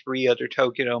 maybe three other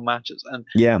Tokyo Dome matches, and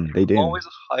Yeah, they do. always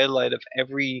a highlight of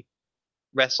every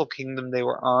Wrestle Kingdom they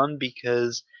were on,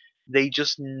 because they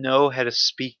just know how to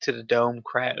speak to the Dome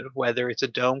crowd, whether it's a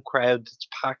Dome crowd that's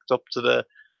packed up to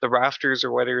the rafters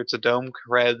or whether it's a Dome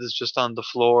crowd that's just on the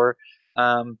floor.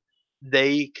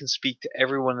 They can speak to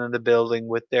everyone in the building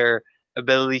with their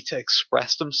ability to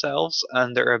express themselves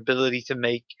and their ability to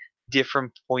make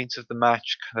different points of the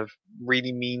match kind of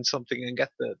really mean something and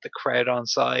get the crowd on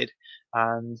side.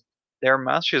 And they're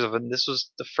masters of it. And this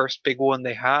was the first big one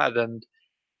they had, and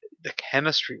the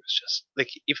chemistry was just like,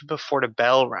 even before the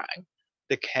bell rang,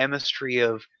 the chemistry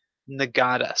of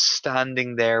Nagata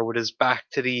standing there with his back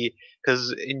to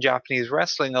because in Japanese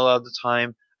wrestling, a lot of the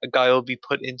time, a guy will be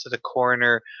put into the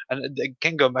corner. And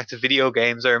again, going back to video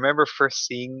games, I remember first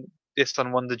seeing this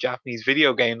on one of the Japanese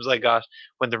video games I got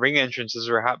when the ring entrances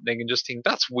were happening, and just think,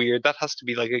 that's weird. That has to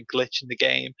be like a glitch in the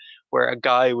game where a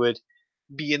guy would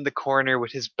be in the corner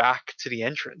with his back to the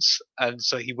entrance, and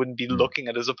so he wouldn't be looking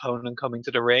at his opponent coming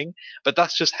to the ring. But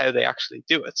that's just how they actually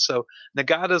do it. So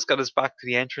Nagata's got his back to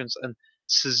the entrance, and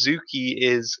Suzuki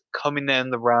is coming down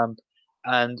the ramp,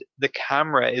 and the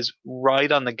camera is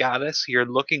right on Nagata, so you're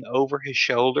looking over his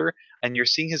shoulder and you're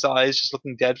seeing his eyes just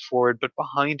looking dead forward, but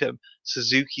behind him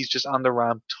Suzuki's just on the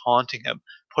ramp taunting him,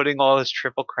 putting all his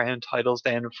Triple Crown titles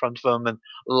down in front of him and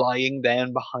lying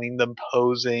down behind them,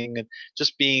 posing, and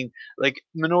just being like,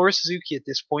 Minoru Suzuki at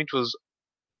this point was,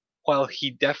 while he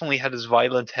definitely had his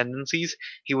violent tendencies,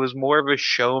 he was more of a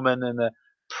showman and a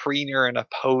preener and a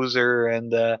poser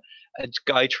and a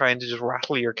guy trying to just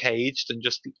rattle your cage than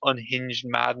just the unhinged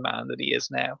madman that he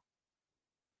is now.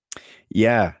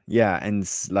 Yeah, and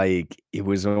like it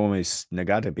was almost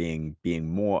Nagata being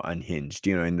more unhinged,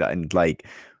 and like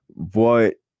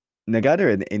what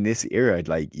Nagata in this era,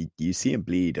 like you see him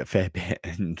bleed a fair bit,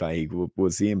 and like we'll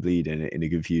see him bleed in a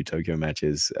good few Tokyo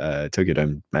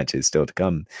Dome matches still to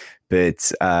come.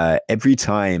 But every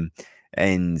time,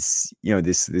 and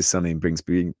this something brings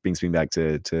me back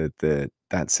to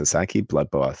that Sasaki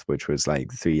bloodbath, which was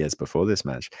like 3 years before this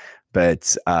match.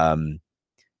 But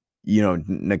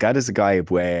Nagata's a guy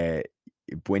where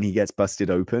when he gets busted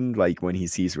open, like when he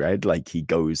sees red, like he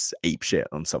goes ape shit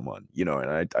on someone,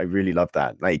 and I really love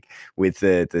that. Like with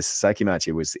the Sasaki match,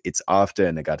 it's after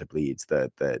Nagata bleeds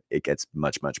that it gets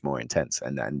much, much more intense.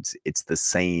 And it's the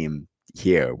same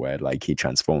here, where like he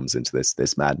transforms into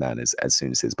this madman as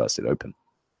soon as he's busted open.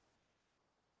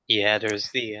 Yeah, there's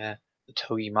the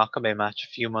Togi Makabe match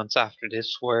a few months after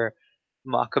this, where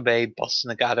Makabe busts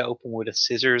Nagata open with a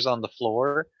scissors on the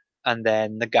floor, and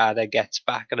then Nagata gets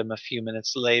back at him a few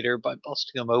minutes later by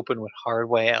busting him open with hard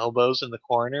way elbows in the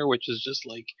corner, which is just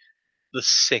like the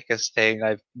sickest thing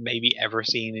I've maybe ever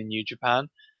seen in New Japan.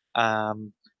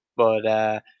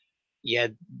 But yeah,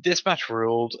 this match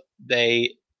ruled.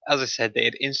 They, as I said, they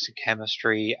had instant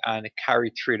chemistry, and it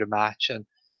carried through the match. And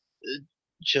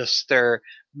just their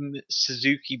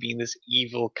Suzuki being this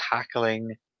evil,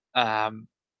 cackling scumbag,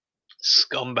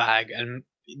 and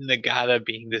Nagata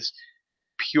being this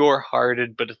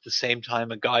pure-hearted, but at the same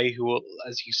time a guy who will,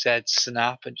 as you said,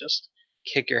 snap and just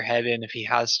kick your head in if he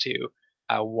has to,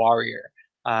 a warrior.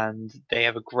 And they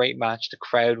have a great match. The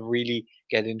crowd really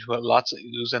get into it. Lots of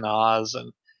oohs and ahs,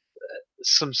 and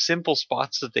some simple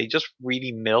spots that they just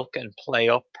really milk and play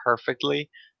up perfectly.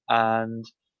 And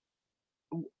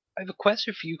I have a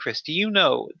question for you, Chris. Do you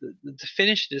know the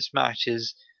finish of this match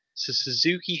is, so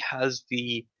Suzuki has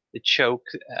the choke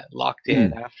locked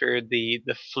in after the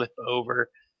flip over,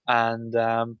 and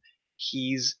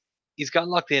he's got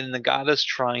locked in, and Nagata's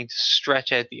trying to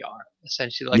stretch out the arm,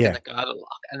 essentially like a Nagata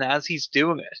lock. And as he's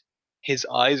doing it, his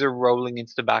eyes are rolling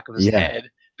into the back of his head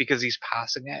because he's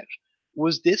passing out.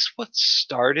 Was this what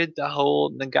started the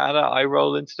whole Nagata eye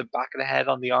roll into the back of the head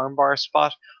on the armbar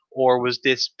spot? Or was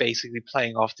this basically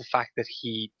playing off the fact that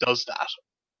he does that?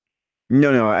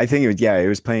 No, I think it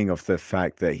was playing off the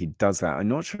fact that he does that. I'm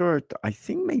not sure. I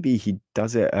think maybe he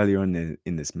does it earlier on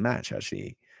in this match,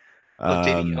 actually. Oh,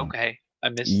 did he? Um, Okay, I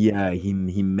missed. yeah, he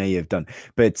may have done,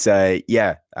 but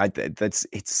yeah, that's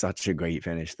it's such a great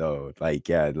finish though. Like,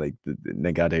 yeah, like the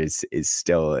Nagata is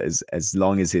still as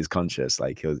long as he's conscious,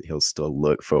 like he'll still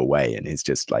look for a way, and he's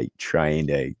just like trying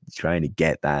to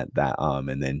get that arm,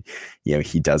 and then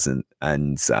he doesn't,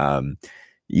 and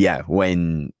yeah,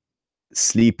 when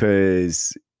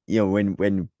sleepers,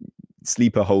 when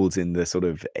sleeper holds in the sort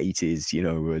of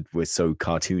 80s, were so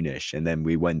cartoonish, and then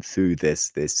we went through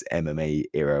this MMA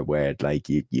era where like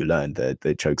you learn that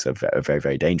the chokes are very,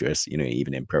 very dangerous,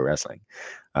 even in pro wrestling.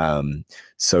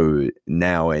 So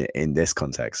now in this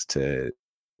context, to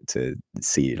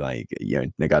see like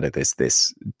Nagata,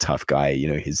 this tough guy,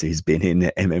 he's been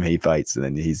in MMA fights, and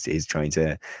then he's trying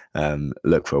to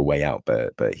look for a way out,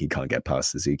 but he can't get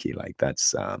past Suzuki. Like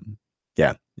that's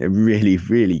yeah, a really,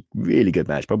 really, really good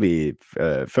match. Probably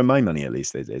for my money, at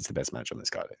least, it's the best match on this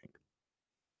card, I think.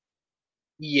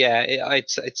 Yeah, I'd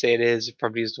say it is. It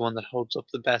probably is the one that holds up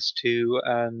the best too,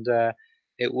 and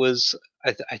it was.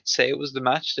 I'd say it was the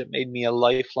match that made me a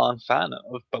lifelong fan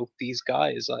of both these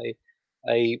guys.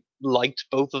 I liked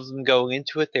both of them going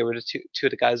into it. They were the two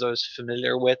of the guys I was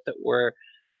familiar with that were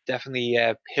definitely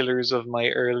pillars of my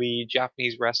early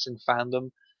Japanese wrestling fandom.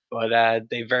 But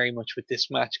they very much with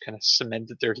this match kind of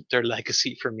cemented their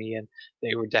legacy for me, and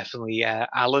they were definitely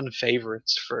Allen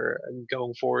favorites for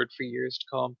going forward for years to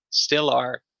come. Still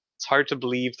are. It's hard to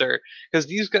believe they're because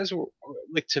these guys were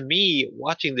like to me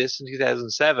watching this in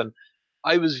 2007.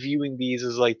 I was viewing these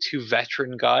as like two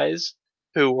veteran guys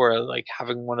who were like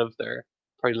having one of their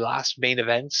probably last main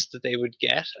events that they would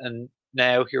get, and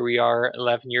now here we are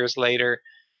 11 years later,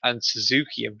 and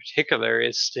Suzuki in particular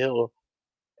is still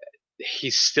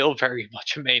he's still very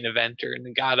much a main eventer.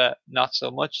 Nagata not so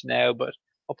much now, but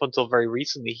up until very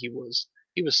recently he was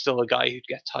still a guy who'd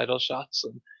get title shots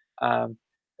and um,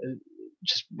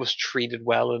 just was treated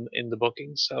well in the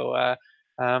booking. So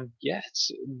yeah,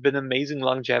 it's been amazing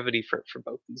longevity for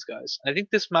both these guys. I think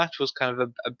this match was kind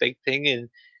of a big thing in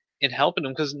helping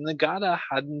him because Nagata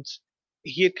hadn't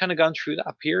he had kind of gone through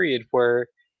that period where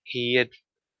he had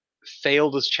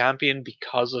failed as champion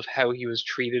because of how he was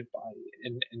treated by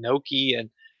Inoki, and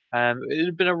it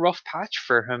had been a rough patch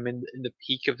for him in the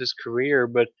peak of his career.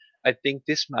 But I think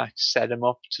this match set him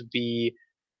up to be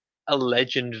a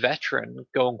legend veteran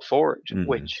going forward. Mm-hmm.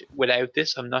 Which without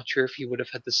this, I'm not sure if he would have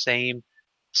had the same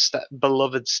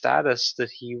beloved status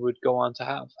that he would go on to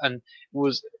have, and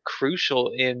was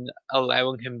crucial in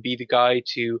allowing him be the guy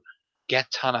to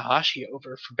get Tanahashi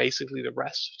over for basically the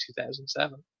rest of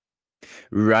 2007.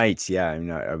 Right. Yeah. I mean,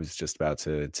 I was just about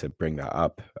to bring that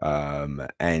up.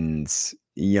 And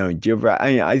you're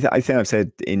right. I think I've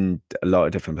said in a lot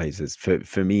of different places.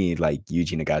 For me, like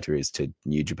Yuji Nagata is to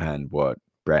New Japan what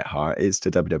Bret Hart is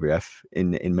to WWF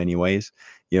in many ways.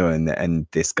 And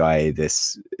this guy,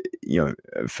 this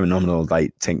phenomenal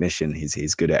like technician.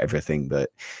 He's good at everything, but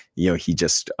he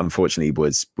just unfortunately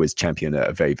was champion at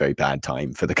a very, very bad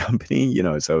time for the company.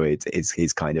 So it's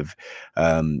he's kind of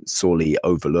sorely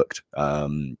overlooked.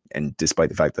 And despite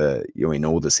the fact that in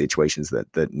all the situations that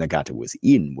Nagata was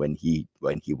in when he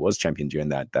was champion during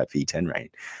that V10 reign,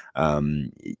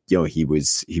 he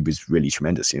was really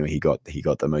tremendous. He got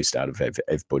the most out of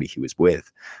everybody he was with.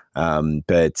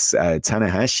 But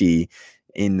Tanahashi,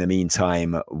 in the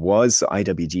meantime, was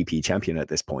IWGP champion at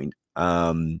this point.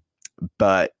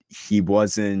 But he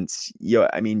wasn't.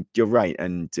 I mean, you're right,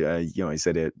 and I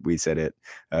said it. We said it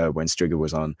when Stringer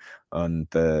was on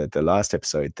the last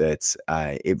episode that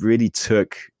it really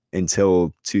took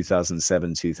until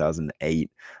 2007,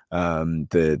 2008,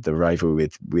 the rival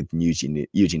with Yuji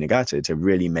Nagata to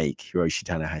really make Hiroshi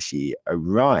Tanahashi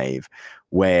arrive,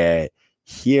 where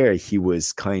here he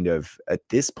was kind of at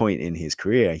this point in his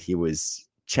career, he was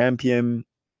champion.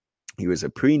 He was a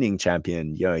preening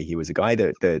champion. He was a guy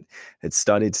that had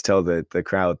started to tell the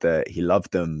crowd that he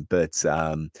loved them, but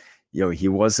he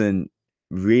wasn't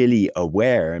really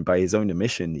aware, and by his own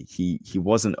admission, he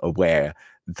wasn't aware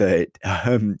that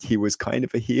he was kind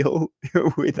of a heel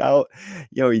without,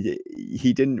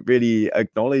 he didn't really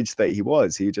acknowledge that he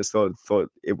was. He just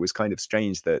thought it was kind of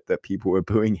strange that people were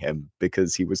booing him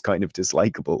because he was kind of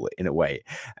dislikable in a way.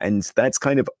 And that's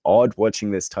kind of odd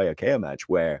watching this Taya Kea match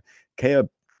where Kea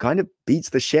kind of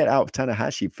beats the shit out of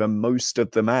Tanahashi for most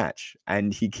of the match,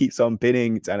 and he keeps on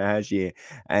pinning Tanahashi,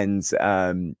 and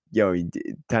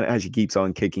Tanahashi keeps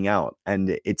on kicking out,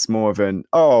 and it's more of an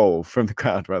oh from the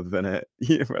crowd rather than a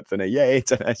yay,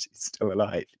 Tanahashi's still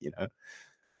alive. Yeah,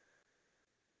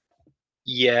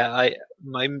 Yeah, I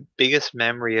my biggest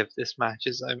memory of this match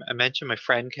is I mentioned my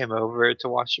friend came over to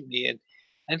watch me,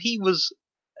 and he was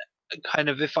kind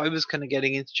of, if I was kind of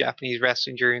getting into Japanese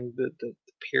wrestling during the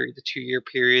period, the 2 year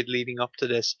period leading up to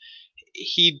this,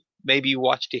 he'd maybe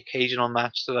watch the occasional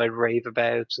match that I'd rave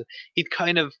about. So he'd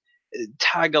kind of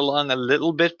tag along a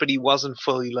little bit, but he wasn't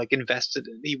fully like invested.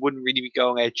 He wouldn't really be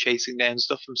going out chasing down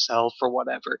stuff himself or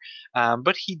whatever.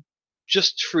 But he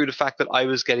just through the fact that I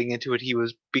was getting into it, he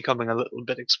was becoming a little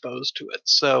bit exposed to it.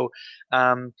 So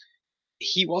um,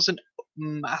 he wasn't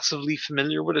massively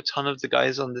familiar with a ton of the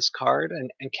guys on this card, and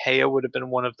Kea would have been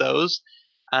one of those.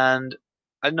 And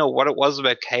I don't know what it was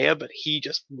about Kea, but he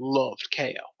just loved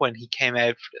Kea when he came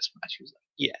out for this match. He was like,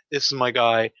 "Yeah, this is my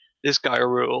guy. This guy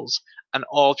rules." And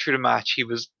all through the match, he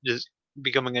was just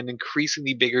becoming an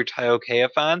increasingly bigger Taiyo Kea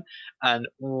fan and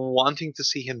wanting to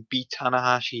see him beat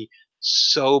Tanahashi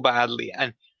so badly.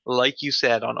 And like you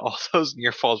said, on all those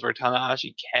near falls where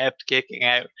Tanahashi kept kicking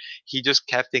out, he just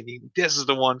kept thinking, "This is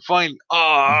the one." Finally,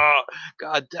 oh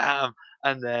god damn!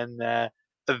 And then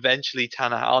eventually,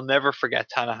 I'll never forget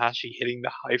Tanahashi hitting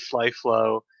the high fly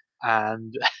flow,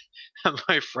 and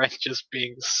my friend just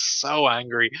being so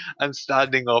angry and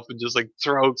standing up and just like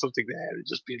throwing something down and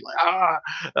just being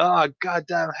like, god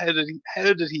damn, how did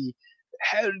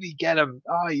he get him?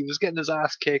 Oh, he was getting his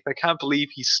ass kicked. I can't believe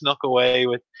he snuck away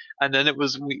with. And then it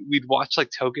was we'd watch like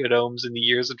Tokyo Domes in the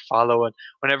years that follow, and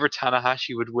whenever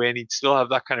Tanahashi would win, he'd still have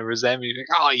that kind of resentment. He'd be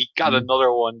like, "Oh, he got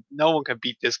another one. No one can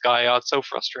beat this guy. Oh, it's so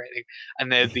frustrating."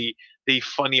 And then the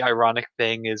funny, ironic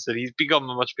thing is that he's become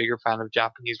a much bigger fan of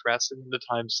Japanese wrestling in the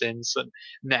time since, and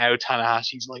now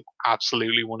Tanahashi's like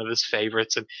absolutely one of his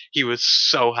favorites, and he was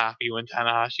so happy when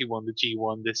Tanahashi won the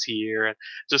G1 this year, and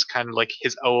just kind of like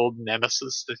his old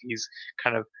nemesis that he's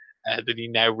kind of that he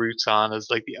now roots on as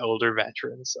like the older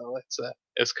veteran. So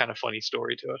it's kind of funny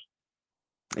story to it.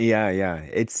 Yeah.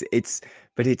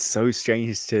 But it's so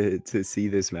strange to see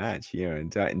this match,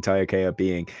 and Taiyo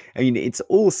being. I mean, it's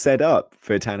all set up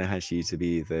for Tanahashi to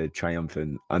be the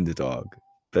triumphant underdog,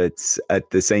 but at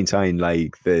the same time,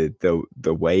 like the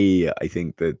way I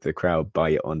think that the crowd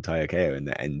bite on Taiyo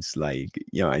and like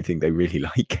I think they really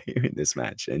like him in this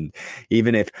match, and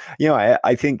even if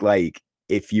I think like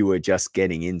if you were just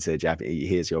getting into Japanese,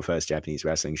 here's your first Japanese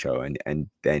wrestling show, and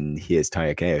then here's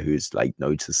Taiyo, who's like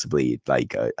noticeably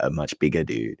like a much bigger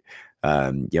dude.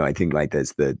 I think like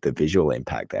there's the visual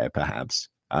impact there, perhaps.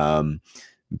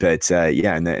 But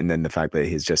yeah, and then the fact that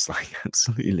he's just like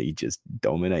absolutely just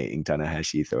dominating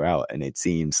Tanahashi throughout, and it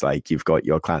seems like you've got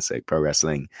your classic pro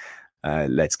wrestling.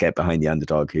 Let's get behind the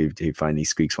underdog who finally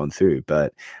squeaks one through.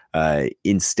 But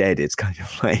instead, it's kind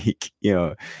of like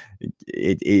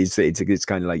it's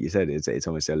kind of like you said, it's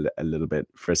almost a little bit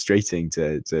frustrating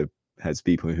to has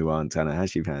people who aren't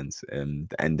Tanahashi fans,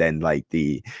 and then like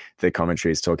the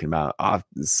commentary is talking about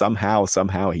somehow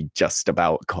he just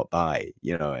about got by,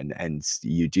 and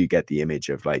you do get the image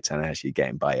of like Tanahashi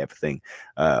getting by everything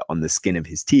on the skin of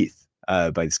his teeth,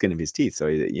 by the skin of his teeth. So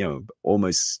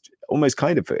almost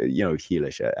kind of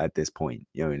heelish at this point,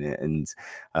 and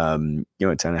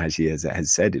Tanahashi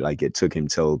has said like it took him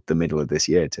till the middle of this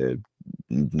year, to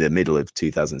the middle of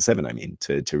 2007, I mean,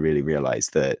 to really realize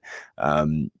that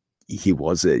he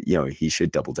was he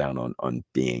should double down on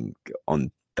being on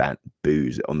that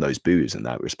booze, on those boos and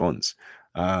that response,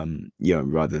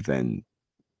 rather than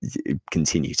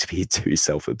continue to be too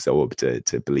self-absorbed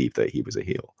to believe that he was a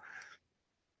heel.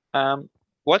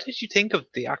 What did you think of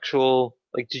the actual,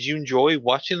 like, did you enjoy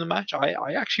watching the match?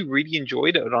 I actually really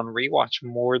enjoyed it on rewatch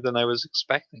more than I was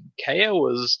expecting.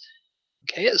 Kea's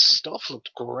stuff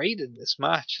looked great in this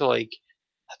match. Like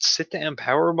that sit down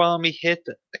power bomb he hit,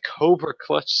 the Cobra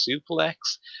clutch suplex,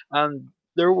 and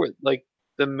there were like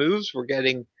the moves were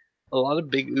getting a lot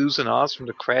of big oohs and ahs from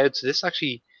the crowd. So this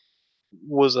actually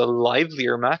was a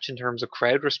livelier match in terms of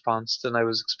crowd response than I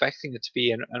was expecting it to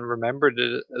be, and remembered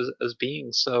it as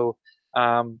being. So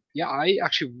yeah, I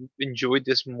actually enjoyed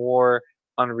this more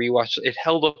on rewatch. It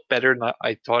held up better than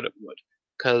I thought it would,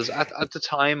 because at the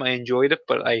time I enjoyed it,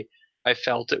 but I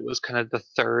felt it was kind of the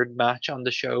third match on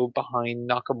the show behind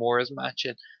Nakamura's match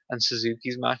and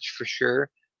Suzuki's match for sure.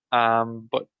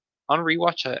 But on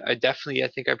rewatch, I definitely, I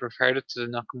think I preferred it to the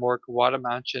Nakamura Kawada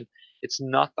match, and it's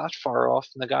not that far off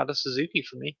Nagata Suzuki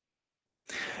for me.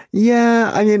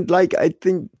 Yeah, I mean, like I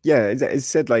think, yeah, as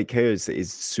said, like hers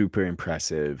is super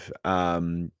impressive.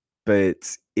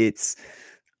 But it's,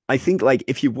 I think like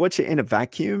if you watch it in a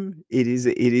vacuum, it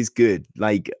is good.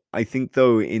 Like I think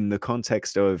though, in the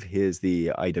context of here's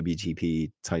the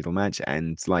IWGP title match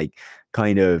and like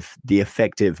kind of the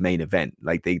effective main event,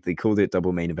 like they called it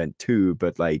double main event 2,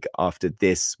 but like after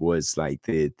this was like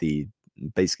the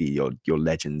basically your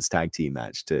Legends tag team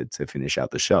match to finish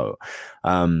out the show.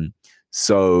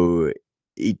 So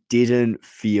it didn't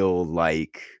feel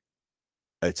like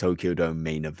a Tokyo Dome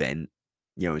main event.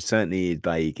 Certainly,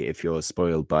 like, if you're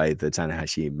spoiled by the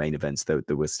Tanahashi main events that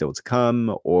were still to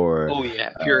come, or Oh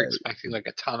yeah, if you're expecting like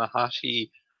a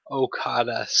Tanahashi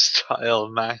Okada style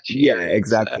match yeah, here, it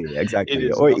exactly.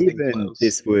 is Or nothing even close.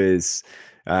 this was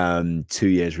 2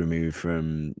 years removed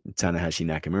from Tanahashi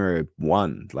Nakamura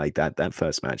won, like that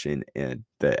first match in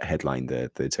the headline the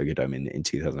Tokyo Dome in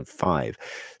 2005.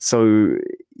 So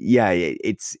yeah,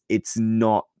 it's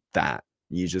not that.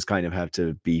 You just kind of have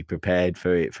to be prepared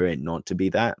for it not to be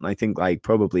that. And I think, like,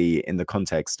 probably in the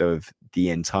context of the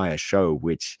entire show,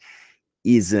 which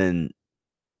isn't,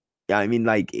 yeah, I mean,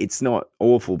 like, it's not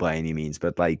awful by any means,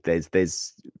 but like there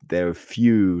are a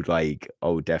few, like,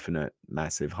 definite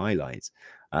massive highlights.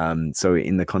 So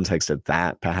in the context of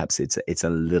that, perhaps it's a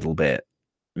little bit,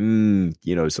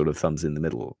 sort of thumbs in the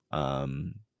middle.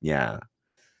 Yeah,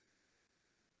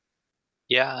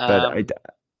 Yeah, but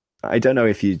I don't know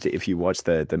if you watch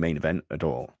the main event at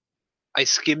all. I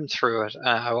skimmed through it.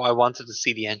 I wanted to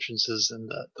see the entrances and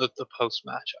the post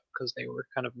match because they were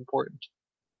kind of important.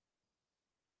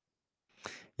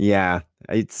 Yeah,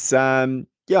 it's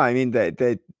yeah, I mean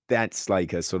that's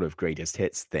like a sort of greatest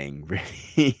hits thing,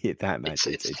 really. That match,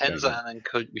 It's it's very good. Tenzan and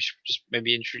we should just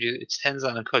maybe introduce it's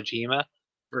Tenzan and Kojima Yeah.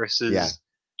 versus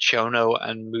Chono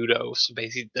and Muto. So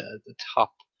basically the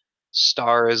top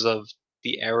stars of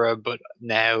the era, but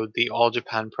now the All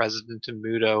Japan president in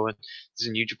Muto, and there's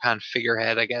a New Japan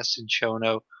figurehead, I guess, in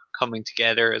Chono, coming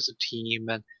together as a team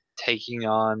and taking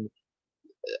on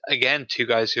again two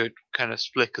guys who had kind of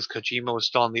split because Kojima was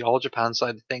still on the All Japan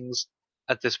side of things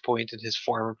at this point, and his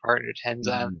former partner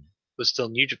Tenzan Mhm. was still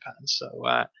New Japan. So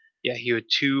yeah, he had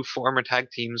two former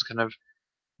tag teams kind of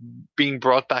being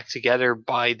brought back together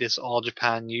by this All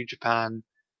Japan, New Japan.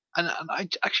 And I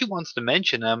actually wanted to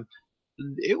mention,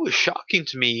 it was shocking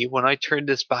to me when I turned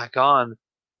this back on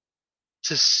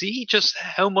to see just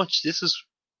how much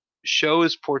show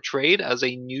is portrayed as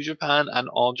a New Japan and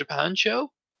All Japan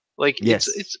show. Like Yes.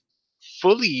 it's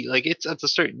fully like it's at the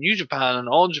start New Japan and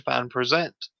All Japan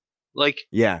present. Like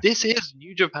Yeah. this is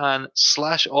New Japan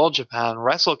slash All Japan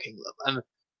Wrestle Kingdom, and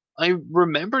I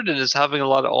remembered it as having a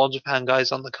lot of All Japan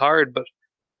guys on the card, but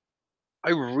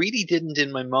I really didn't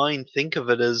in my mind think of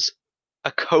it as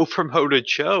a co-promoted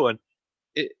show, and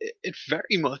it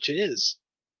very much is.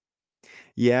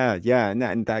 Yeah,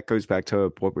 and that goes back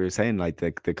to what we were saying, like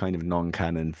the kind of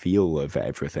non-canon feel of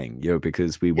everything,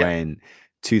 because we Yeah, went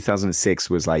 2006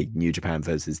 was like New Japan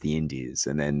versus the Indies,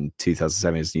 and then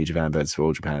 2007 is New Japan versus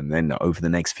All Japan. And then over the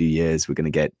next few years, we're going to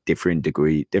get differing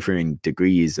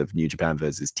degrees of New Japan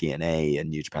versus TNA and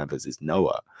New Japan versus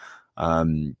Noah.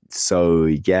 So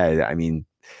yeah, I mean,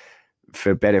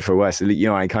 for better for worse,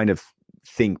 I kind of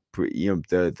think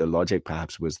the logic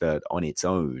perhaps was that on its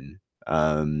own,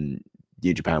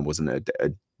 New Japan wasn't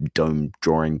a dome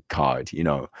drawing card.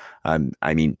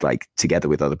 I mean, like, together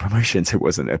with other promotions, it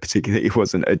wasn't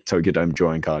a Tokyo Dome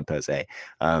drawing card per se.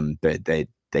 But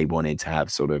they wanted to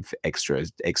have sort of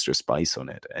extra spice on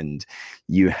it, and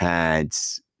you had.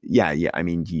 Yeah. I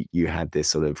mean, you had this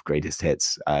sort of greatest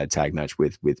hits tag match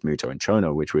with Muto and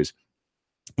Chono, which was,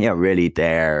 really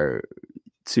there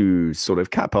to sort of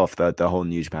cap off the whole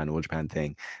New Japan All Japan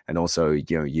thing. And also,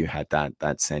 you had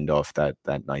that send off, that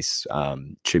nice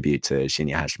tribute to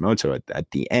Shinya Hashimoto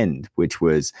at the end, which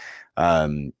was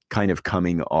kind of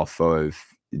coming off of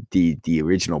the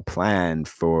original plan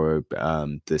for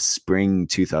the spring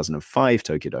 2005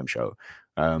 Tokyo Dome show.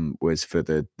 Was for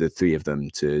the three of them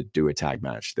to do a tag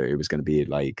match. It was going to be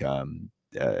like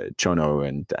Chono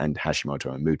and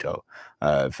Hashimoto and Muto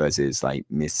versus like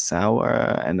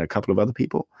Misawa and a couple of other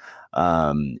people.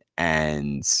 And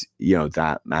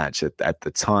that match at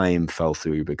the time fell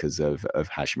through because of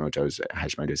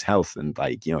Hashimoto's health, and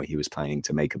like he was planning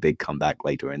to make a big comeback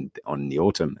later on the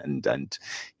autumn, and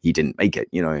he didn't make it.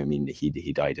 I mean,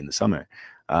 he died in the summer.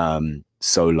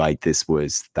 So like this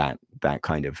was that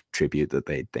kind of tribute that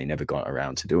they never got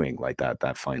around to doing, like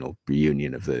that final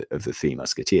reunion of the Three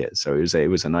Musketeers. So it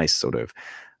was a nice sort of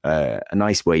a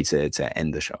nice way to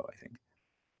end the show, I think.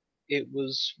 it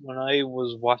was when I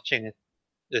was watching it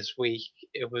this week.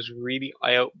 It was really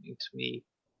eye opening to me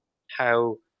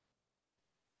how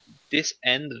this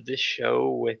end of this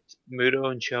show with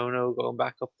Muto and Chono going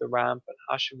back up the ramp and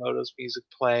Hashimoto's music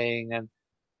playing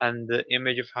and the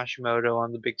image of Hashimoto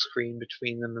on the big screen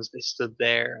between them as they stood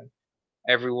there and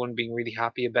everyone being really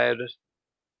happy about it.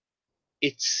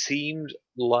 It seemed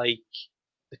like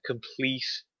the complete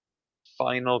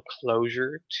final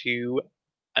closure to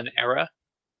an era.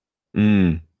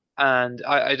 Mm. And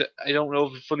I don't know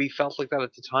if it fully felt like that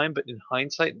at the time, but in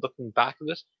hindsight, looking back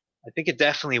at it, I think it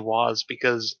definitely was,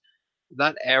 because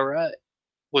that era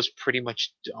was pretty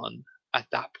much done at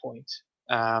that point.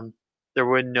 Um, there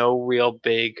were no real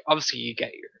big. Obviously, you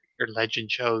get your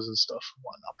legend shows and stuff and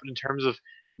whatnot, but in terms of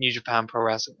New Japan Pro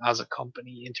Wrestling as a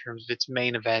company, in terms of its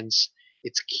main events,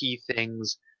 its key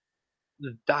things,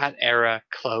 that era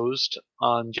closed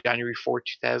on January 4th,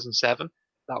 2007.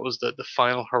 That was the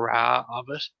final hurrah of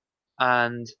it,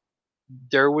 and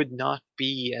there would not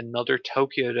be another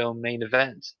Tokyo Dome main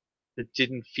event that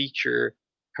didn't feature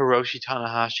Hiroshi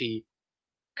Tanahashi,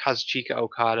 Kazuchika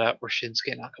Okada, or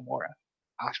Shinsuke Nakamura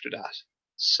after that.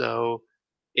 So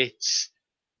it's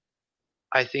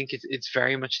I think it's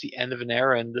very much the end of an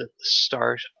era and the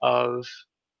start of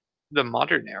the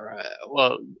modern era.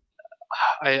 Well,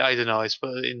 I don't know. I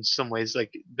suppose in some ways,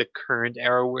 like the current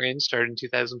era we're in started in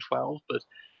 2012, but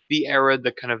the era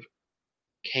that kind of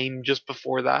came just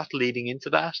before that, leading into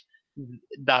that,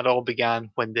 that all began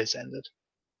when this ended.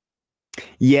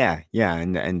 Yeah, yeah,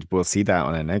 and we'll see that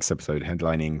on our next episode.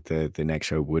 Headlining the next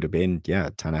show would have been, yeah,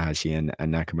 Tanahashi and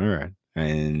Nakamura.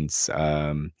 And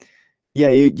yeah,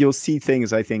 you'll see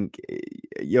things. I think,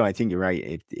 I think you're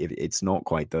right. It's not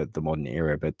quite the modern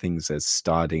era, but things are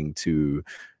starting to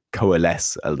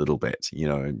coalesce a little bit.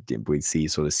 We see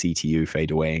sort of CTU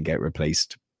fade away and get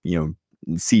replaced.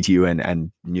 CTU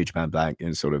and New Japan Black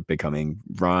and sort of becoming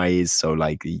Rise. So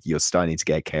like you're starting to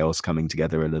get Chaos coming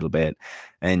together a little bit,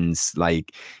 and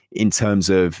like in terms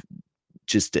of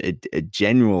just a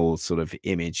general sort of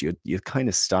image, you're kind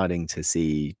of starting to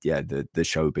see, yeah, the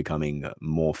show becoming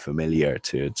more familiar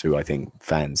to I think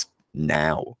fans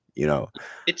now.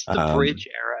 It's the Um, bridge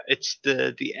era. It's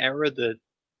the era that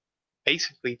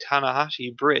basically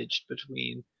Tanahashi bridged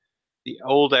between the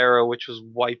old era, which was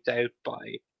wiped out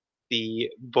by the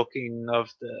booking of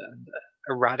the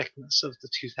erraticness of the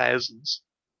 2000s,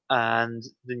 and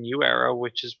the new era,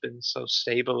 which has been so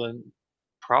stable and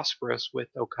prosperous with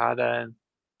Okada and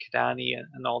Kidani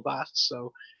and all that.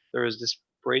 So there is this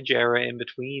bridge era in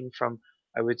between from,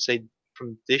 I would say,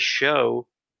 from this show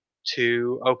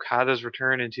to Okada's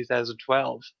return in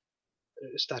 2012.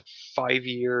 It's that 5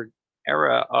 year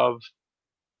era of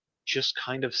just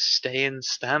kind of staying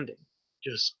standing,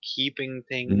 just keeping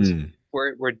things mm,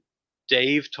 where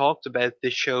Dave talked about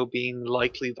this show being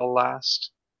likely the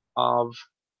last of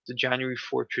the January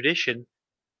 4th tradition,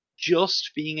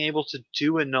 just being able to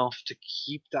do enough to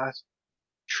keep that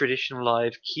tradition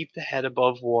alive, keep the head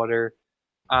above water,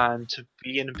 and to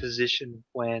be in a position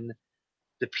when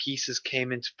the pieces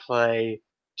came into play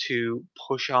to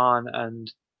push on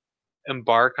and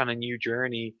embark on a new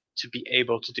journey to be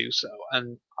able to do so.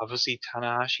 And obviously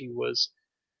Tanahashi was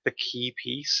the key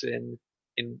piece in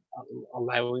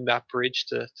allowing that bridge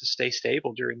to stay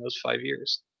stable during those 5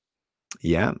 years.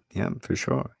 yeah, yeah, for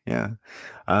sure. Yeah.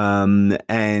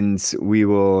 And we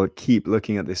will keep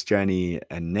looking at this journey.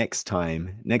 And next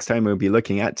time we'll be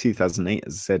looking at 2008,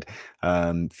 as I said,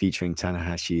 featuring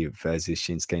Tanahashi versus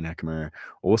Shinsuke Nakamura,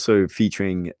 also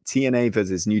featuring TNA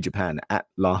versus New Japan at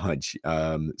large.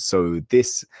 So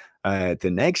the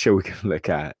next show we're going to look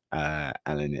at,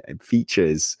 Alan, it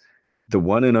features the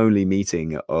one and only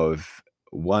meeting of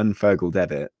one Fergal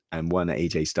Devitt and one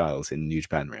AJ Styles in New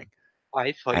Japan ring.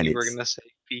 I thought And you were it's going to say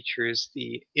features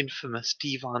the infamous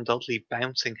Devon Dudley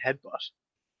bouncing headbutt,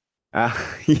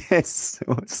 yes,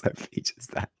 also features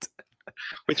that.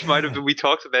 which might have been, we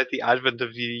talked about the advent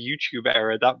of the YouTube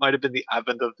era. That might have been the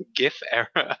advent of the GIF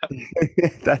era.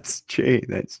 That's true.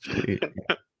 That's true.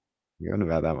 Forgot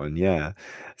about that one. Yeah.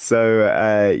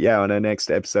 So yeah, on our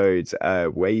next episode,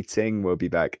 Waiting, we'll be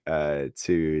back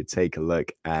to take a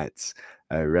look at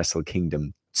Wrestle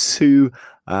Kingdom 2.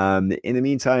 In the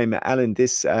meantime, Alan,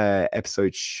 this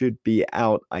episode should be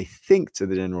out, I think, to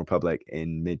the general public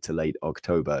in mid to late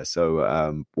October.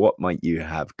 So what might you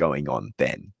have going on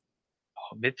then?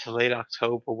 Oh, mid to late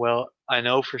October. Well, I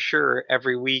know for sure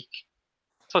every week,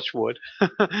 touch wood,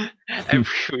 every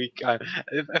week,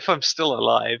 if I'm still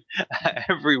alive,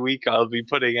 every week I'll be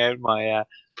putting out my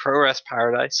ProRes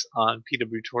Paradise on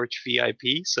PW Torch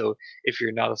VIP. So if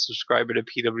you're not a subscriber to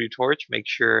PW Torch, make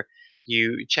sure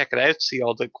you check it out, see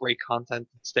all the great content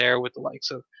that's there with the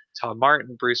likes of Tom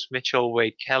Martin, Bruce Mitchell,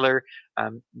 Wade Keller,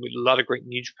 with a lot of great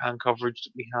New Japan coverage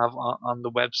that we have on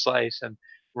the website, and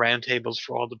roundtables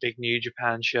for all the big New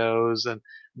Japan shows and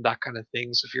that kind of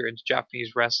thing. So if you're into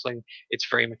Japanese wrestling, it's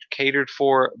very much catered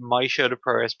for. My show, The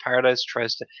ProRes Paradise,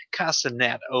 tries to cast a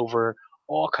net over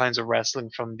all kinds of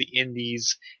wrestling from the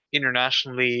indies,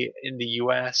 internationally, in the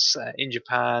US, in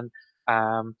Japan.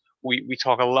 We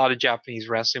talk a lot of Japanese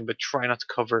wrestling, but try not to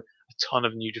cover ton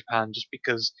of New Japan just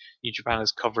because New Japan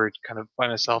is covered kind of by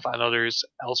myself and others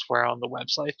elsewhere on the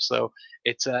website. So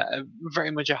it's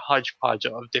very much a hodgepodge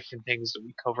of different things that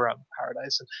we cover on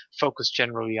Paradise, and focus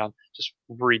generally on just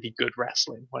really good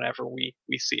wrestling whenever we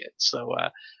see it. So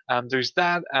there's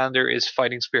that, and there is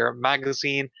Fighting Spirit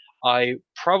magazine. I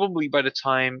probably, by the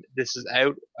time this is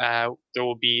out, there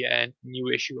will be a new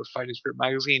issue of Fighting Spirit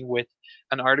magazine with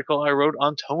an article I wrote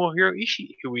on Tomohiro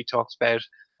Ishii, who we talked about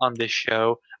on this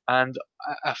show, and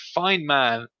a fine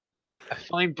man, a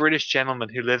fine British gentleman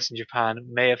who lives in Japan,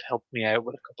 may have helped me out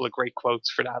with a couple of great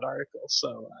quotes for that article.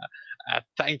 So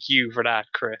thank you for that,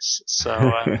 Chris. So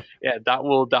yeah, that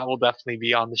will definitely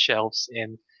be on the shelves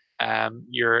in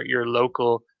your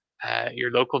local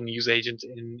newsagent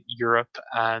in Europe,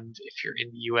 and if you're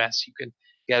in the US, you can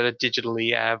get it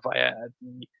digitally via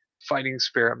the Fighting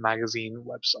Spirit magazine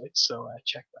website. So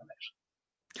check that out.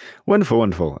 Wonderful,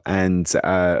 wonderful. And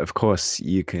of course,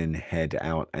 you can head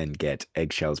out and get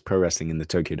Eggshells Pro Wrestling in the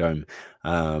Tokyo Dome.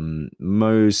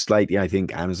 Most likely, I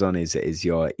think Amazon is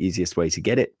your easiest way to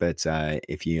get it. But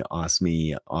if you ask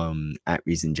me at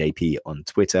ReasonJP on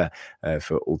Twitter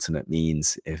for alternate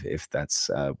means, if that's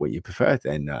what you prefer,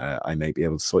 then I may be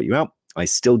able to sort you out. I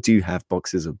still do have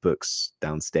boxes of books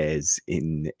downstairs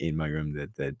in my room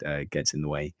that gets in the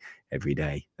way every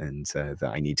day, and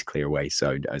that I need to clear away.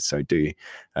 So do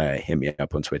hit me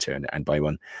up on Twitter and buy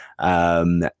one.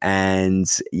 And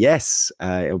yes,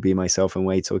 it'll be myself and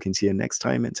Wei talking to you next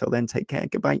time. Until then, take care.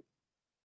 Goodbye.